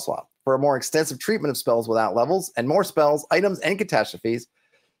level spell slot. For a more extensive treatment of spells without levels and more spells, items, and catastrophes,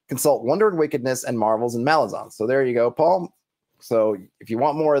 consult Wonder and Wickedness and Marvels and Malazans. So there you go, Paul. So if you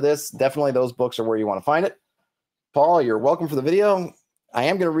want more of this, definitely those books are where you want to find it. Paul, you're welcome for the video. I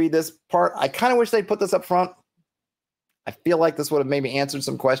am going to read this part. I kind of wish they'd put this up front. I feel like this would have maybe answered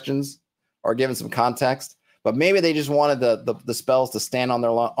some questions or given some context, but maybe they just wanted the spells to stand on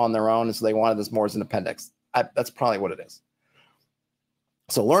their own, and so they wanted this more as an appendix. That's probably what it is.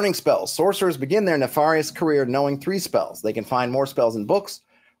 So learning spells. Sorcerers begin their nefarious career knowing 3 spells. They can find more spells in books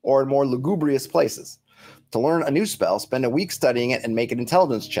or in more lugubrious places. To learn a new spell, spend a week studying it and make an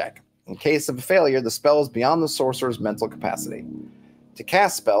intelligence check. In case of a failure, the spell is beyond the sorcerer's mental capacity. To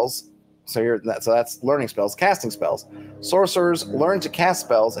cast spells, so that's learning spells, casting spells. Sorcerers learn to cast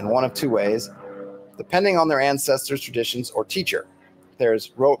spells in one of 2 ways, depending on their ancestors' traditions or teacher.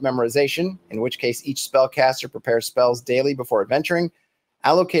 There's rote memorization, in which case each spellcaster prepares spells daily before adventuring,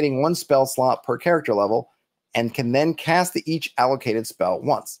 allocating 1 spell slot per character level, and can then cast the each allocated spell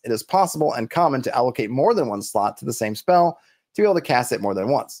once. It is possible and common to allocate more than 1 slot to the same spell to be able to cast it more than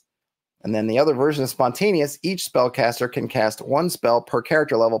once. And then the other version is spontaneous. Each spellcaster can cast 1 spell per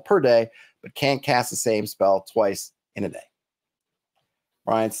character level per day, but can't cast the same spell twice in a day.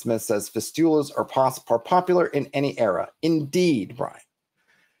 Brian Smith says, fistulas are popular in any era. Indeed, Brian.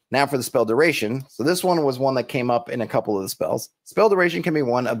 Now for the spell duration. So this one was one that came up in a couple of the spells. Spell duration can be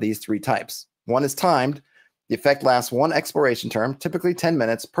one of these 3 types. One is timed. The effect lasts 1 exploration term, typically 10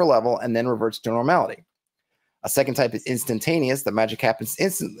 minutes per level, and then reverts to normality. A second type is instantaneous. The magic happens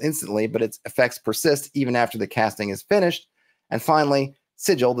instantly, but its effects persist even after the casting is finished. And finally,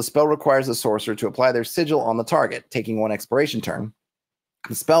 sigil. The spell requires the sorcerer to apply their sigil on the target, taking 1 exploration turn.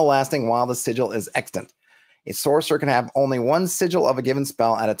 The spell lasting while the sigil is extant. A sorcerer can have only 1 sigil of a given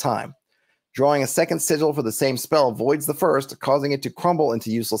spell at a time. Drawing a second sigil for the same spell voids the first, causing it to crumble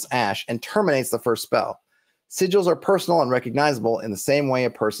into useless ash, and terminates the first spell. Sigils are personal and recognizable in the same way a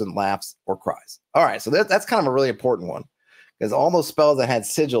person laughs or cries. All right, so that's kind of a really important one, because all those spells that had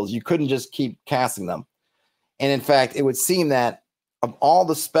sigils, you couldn't just keep casting them. And in fact, it would seem that of all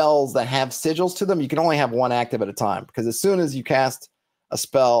the spells that have sigils to them, you can only have 1 active at a time, because as soon as you cast a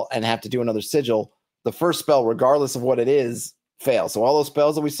spell and have to do another sigil, the first spell, regardless of what it is, fails. So all those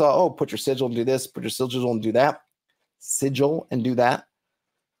spells that we saw, oh, put your sigil and do this, put your sigil and do that,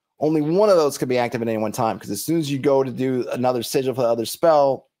 only 1 of those could be active at any one time, because as soon as you go to do another sigil for the other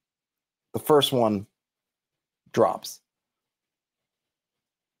spell, the first one drops.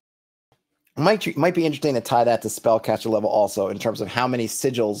 It might be interesting to tie that to spellcaster level also, in terms of how many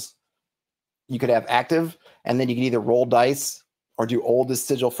sigils you could have active, and then you can either roll dice or do oldest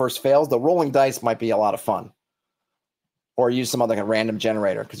sigil first fails. The rolling dice might be a lot of fun. Or use some other like a random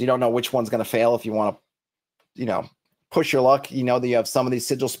generator, because you don't know which one's going to fail if you want to, push your luck. You know that you have some of these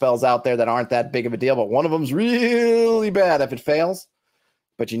sigil spells out there that aren't that big of a deal, but one of them's really bad if it fails.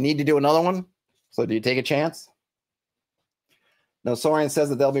 But you need to do another one. So do you take a chance? No, Sorian says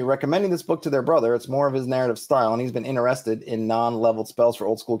that they'll be recommending this book to their brother. It's more of his narrative style, and he's been interested in non-leveled spells for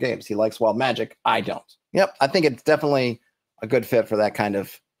old school games. He likes wild magic. I don't. Yep, I think it's definitely a good fit for that kind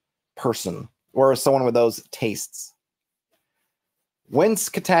of person, or someone with those tastes. Whence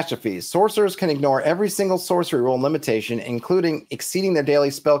catastrophes. Sorcerers can ignore every single sorcery rule and limitation, including exceeding their daily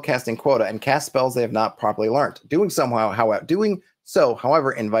spellcasting quota, and cast spells they have not properly learned. Doing so,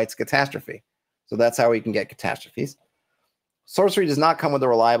 however, invites catastrophe. So that's how we can get catastrophes. Sorcery does not come with a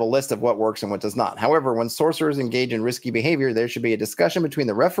reliable list of what works and what does not. However, when sorcerers engage in risky behavior, there should be a discussion between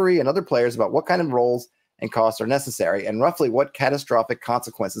the referee and other players about what kind of rolls and costs are necessary, and roughly what catastrophic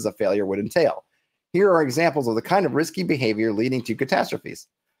consequences a failure would entail. Here are examples of the kind of risky behavior leading to catastrophes.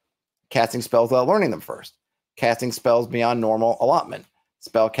 Casting spells without learning them first. Casting spells beyond normal allotment.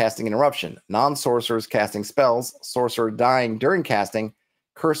 Spell casting interruption. Non-sorcerers casting spells. Sorcerer dying during casting.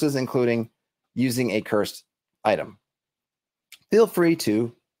 Curses, including using a cursed item. Feel free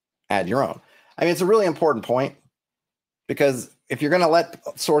to add your own. I mean, it's a really important point, because if you're going to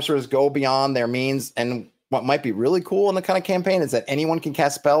let sorcerers go beyond their means, and what might be really cool in the kind of campaign is that anyone can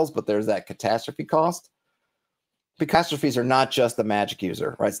cast spells, but there's that catastrophe cost. Catastrophes are not just the magic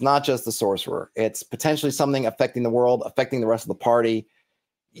user, right? It's not just the sorcerer. It's potentially something affecting the world, affecting the rest of the party.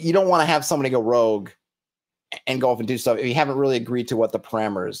 You don't want to have somebody go rogue and go off and do stuff if you haven't really agreed to what the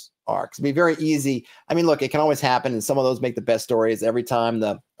parameters are. Because it'd be very easy. I mean, look, it can always happen, and some of those make the best stories. Every time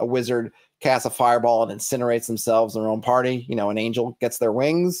a wizard casts a fireball and incinerates themselves in their own party, an angel gets their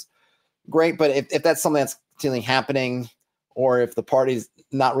wings. Great, but if that's something that's continually happening, or if the party's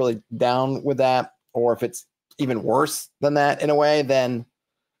not really down with that, or if it's even worse than that in a way, then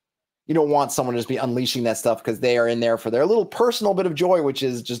you don't want someone to just be unleashing that stuff because they are in there for their little personal bit of joy, which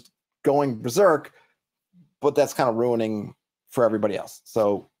is just going berserk, but that's kind of ruining for everybody else.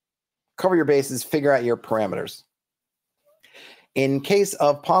 So cover your bases, figure out your parameters. In case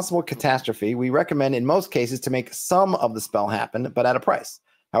of possible catastrophe, we recommend in most cases to make some of the spell happen, but at a price,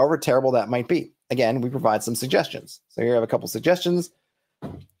 however terrible that might be. again, we provide some suggestions. So here I have a couple suggestions.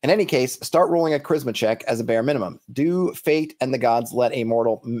 In any case, start rolling a charisma check as a bare minimum. Do fate and the gods let a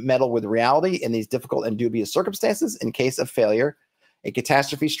mortal meddle with reality in these difficult and dubious circumstances? In case of failure, a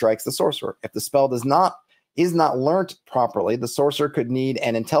catastrophe strikes the sorcerer. If the spell is not learnt properly, the sorcerer could need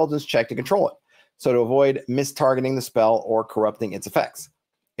an intelligence check to control it, so to avoid mistargeting the spell or corrupting its effects.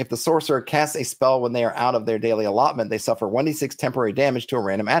 If the sorcerer casts a spell when they are out of their daily allotment, they suffer 1d6 temporary damage to a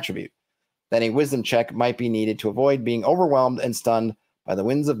random attribute. Then a wisdom check might be needed to avoid being overwhelmed and stunned by the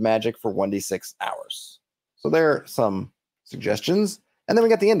winds of magic for 1d6 hours. So there are some suggestions. And then we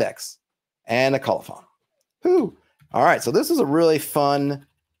got the index and a colophon. Whew. All right, so this is a really fun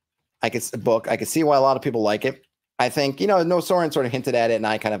book. I can see why a lot of people like it. I think, No Soren sort of hinted at it, and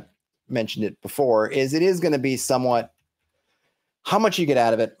I kind of mentioned it before, it is going to be somewhat how much you get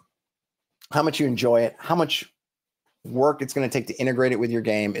out of it, how much you enjoy it, how much work it's going to take to integrate it with your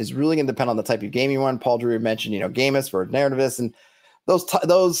game is really going to depend on the type of game you run. Paul Drew mentioned, gamist for narrativist, and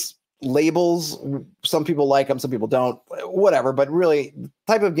those labels, some people like them, some people don't, whatever. But really, the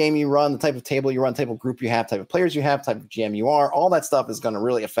type of game you run, the type of table you run, type of group you have, type of players you have, type of GM you are, all that stuff is going to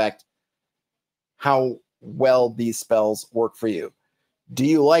really affect how well these spells work for you. Do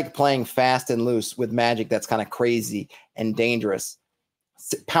you like playing fast and loose with magic that's kind of crazy and dangerous,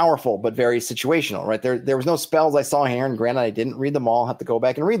 powerful, but very situational, right? There was no spells I saw here, and granted, I didn't read them all, have to go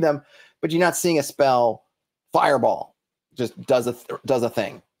back and read them, but you're not seeing a spell, fireball, just does a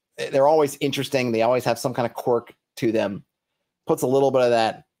thing. They're always interesting. They always have some kind of quirk to them. Puts a little bit of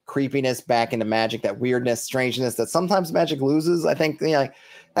that creepiness back into magic, that weirdness, strangeness that sometimes magic loses. I think, that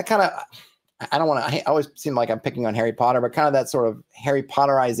kind of, I always seem like I'm picking on Harry Potter, but kind of that sort of Harry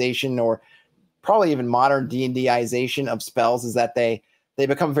Potterization, or probably even modern D&Dization of spells, is that they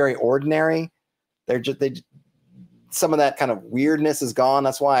become very ordinary. Some of that kind of weirdness is gone.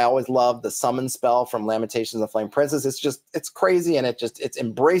 That's why I always love the summon spell from Lamentations of the Flame Princess. It's crazy, and it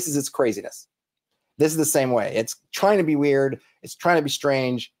embraces its craziness. This is the same way. It's trying to be weird. It's trying to be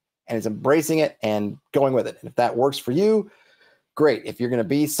strange, and it's embracing it and going with it. And if that works for you, great. If you're going to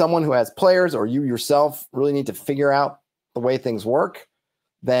be someone who has players, or you yourself really need to figure out the way things work,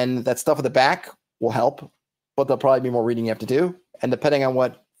 then that stuff at the back will help, but there'll probably be more reading you have to do. And depending on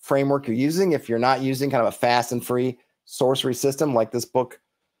what framework you're using, if you're not using kind of a fast and free sorcery system like this book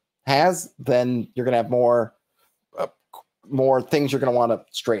has, then you're going to have more things you're going to want to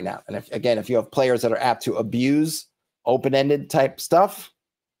straighten out. And if you have players that are apt to abuse open-ended type stuff,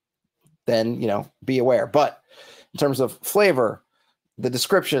 then be aware. But in terms of flavor, the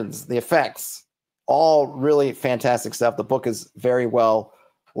descriptions, the effects, all really fantastic stuff. The book is very well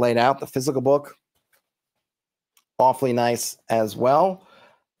laid out. The physical book, awfully nice as well.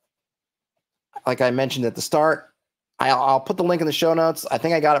 Like I mentioned at the start, I'll put the link in the show notes. I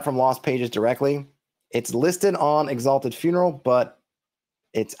think I got it from Lost Pages directly. It's listed on Exalted Funeral, but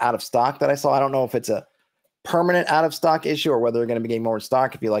it's out of stock that I saw. I don't know if it's a permanent out of stock issue or whether they're going to be getting more in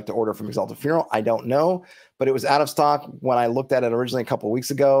stock. If you like to order from Exalted Funeral, I don't know, but it was out of stock when I looked at it originally a couple of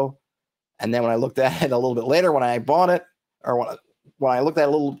weeks ago. And then when I looked at it a little bit later, when I bought it, or when I looked at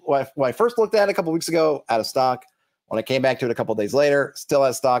it when I first looked at it a couple of weeks ago, out of stock. When I came back to it a couple of days later, still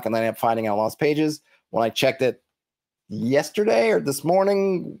out of stock, and then I ended up finding out Lost Pages. When I checked it yesterday or this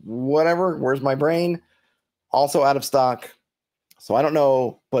morning, whatever, where's my brain? Also out of stock. So I don't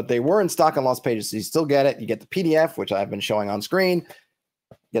know, but they were in stock on Lost Pages, so you still get it. You get the PDF, which I've been showing on screen.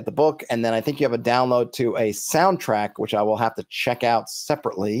 You get the book, and then I think you have a download to a soundtrack, which I will have to check out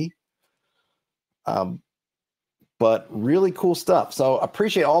separately. But really cool stuff. So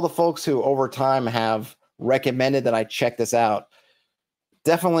appreciate all the folks who over time have recommended that I check this out.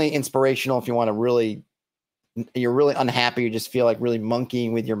 Definitely inspirational if you want to you're really unhappy, you just feel like really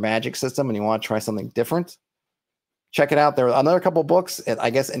monkeying with your magic system and you want to try something different. Check it out. There are another couple books,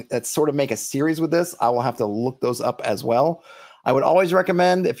 I guess, and that sort of make a series with this. I will have to look those up as well. I would always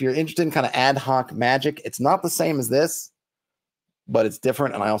recommend, if you're interested in kind of ad hoc magic, it's not the same as this, but it's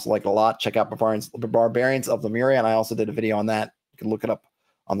different, and I also like it a lot. Check out Barbarians of Lemuria, and I also did a video on that. You can look it up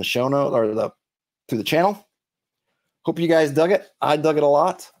on the show note or through the channel. Hope you guys dug it. I dug it a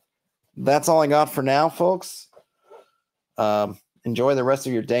lot. That's all I got for now, folks. Enjoy the rest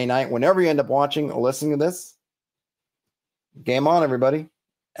of your day, night, whenever you end up watching or listening to this. Game on, everybody,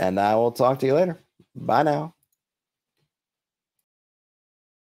 and I will talk to you later. Bye now.